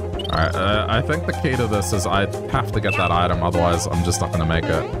 Alright, I think the key to this is I have to get that item, otherwise I'm just not gonna make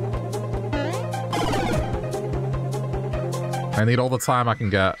it. I need all the time I can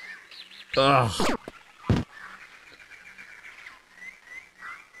get. Ugh.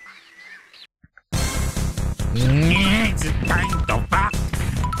 It's time to fuck.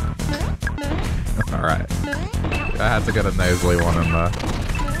 Alright. I had to get a nasally one in there.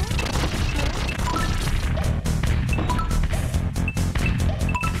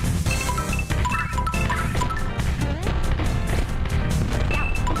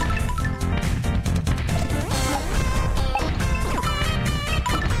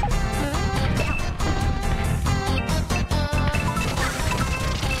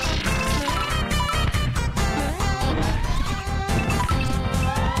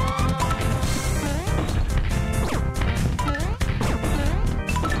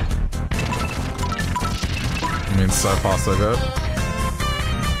 So far, so good.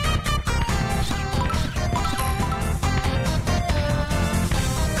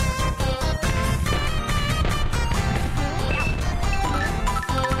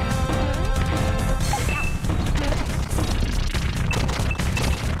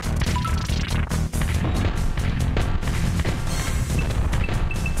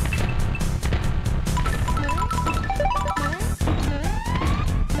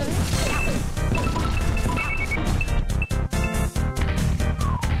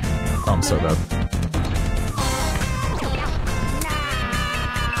 So dead.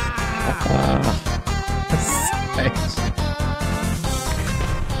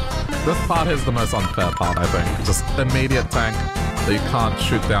 This part is the most unfair part, I think. Just immediate tank that you can't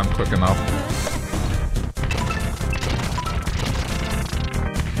shoot down quick enough.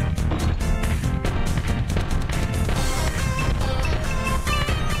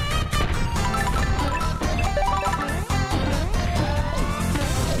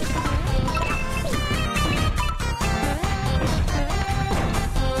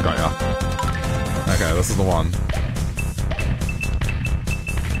 This is the one.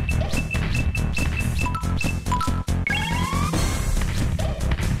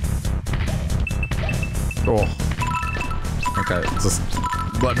 Oh. Okay, just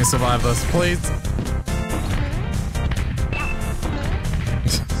let me survive this, please.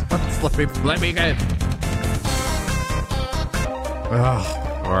 let me go.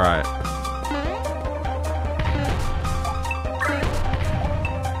 Ugh, alright.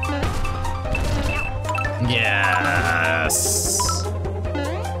 Yes!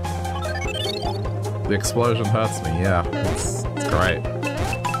 The explosion hurts me, yeah. It's great.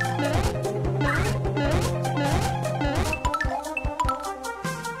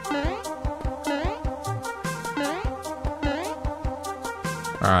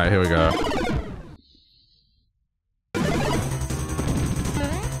 Alright, here we go.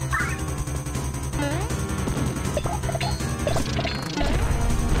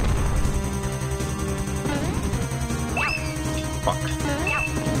 Fuck.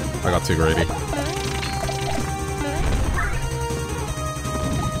 I got too greedy.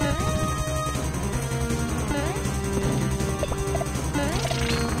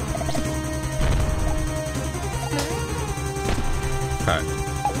 Okay.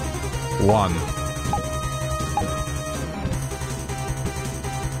 1.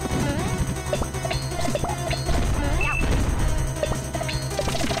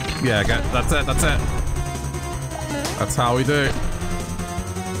 Yeah, that's it, that's it. That's how we do.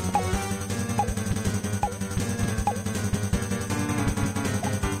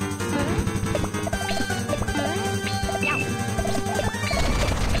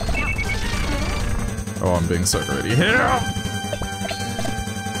 Oh, I'm being so greedy here.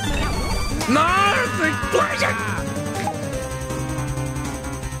 No! Explosion!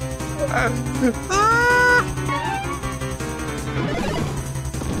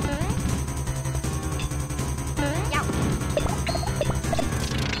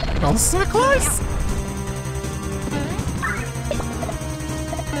 Oh, so close!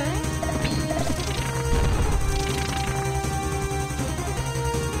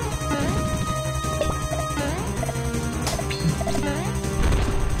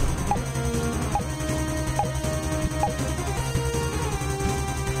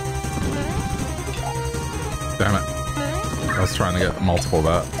 Damn it. I was trying to get multiple of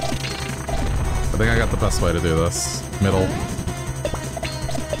that. I think I got the best way to do this. Middle.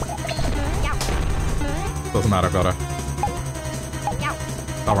 Doesn't matter, got her.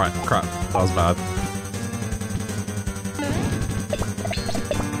 Alright, crap. That was bad.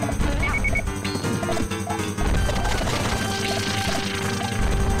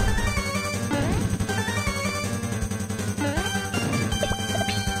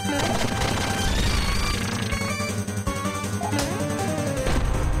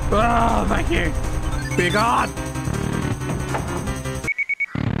 Oh, thank you! Be gone!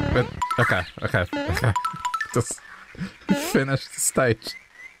 But, okay. Just finish the stage.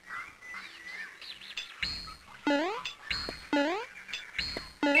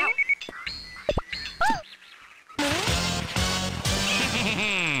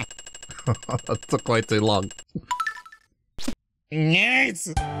 That took way too long.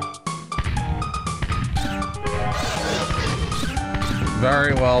 Yes!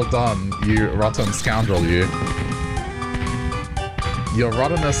 Very well done, you rotten scoundrel, you. Your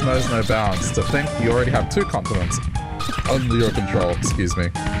rottenness knows no bounds. To think you already have 2 continents under your control. Excuse me.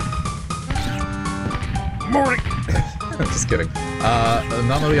 Morning! Just kidding.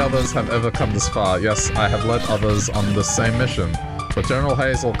 None of the others have ever come this far. Yes, I have led others on the same mission. But General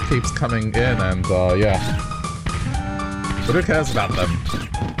Hazel keeps coming in and, yeah. But who cares about them?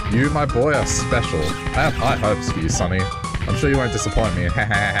 You, my boy, are special. I have high hopes for you, Sonny. I'm sure you won't disappoint me.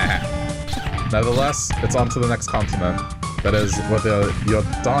 Nevertheless, it's on to the next continent. That is, whether you're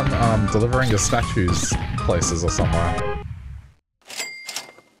done delivering your statues places or somewhere.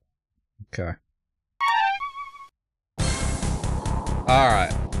 Okay.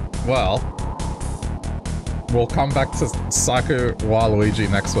 Alright. Well, we'll come back to Psycho Waluigi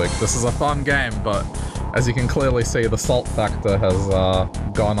next week. This is a fun game, but as you can clearly see, the salt factor has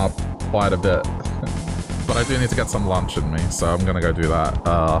gone up quite a bit. But I do need to get some lunch in me, so I'm gonna go do that.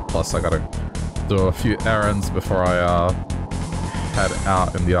 Plus I gotta do a few errands before I head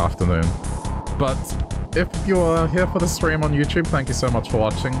out in the afternoon. But if you're here for the stream on YouTube, thank you so much for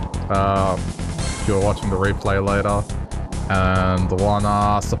watching. If you're watching the replay later and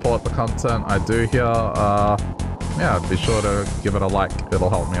wanna support the content I do here, yeah, be sure to give it a like. It'll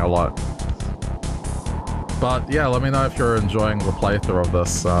help me a lot. But yeah, let me know if you're enjoying the playthrough of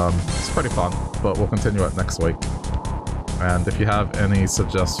this. It's pretty fun, but we'll continue it next week. And if you have any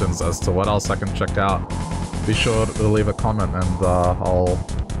suggestions as to what else I can check out, be sure to leave a comment and I'll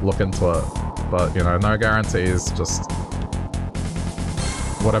look into it. But, you know, no guarantees, just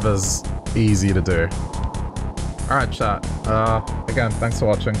whatever's easy to do. Alright, chat. Again, thanks for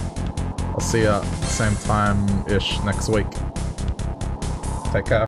watching. I'll see you same time-ish next week. Take care.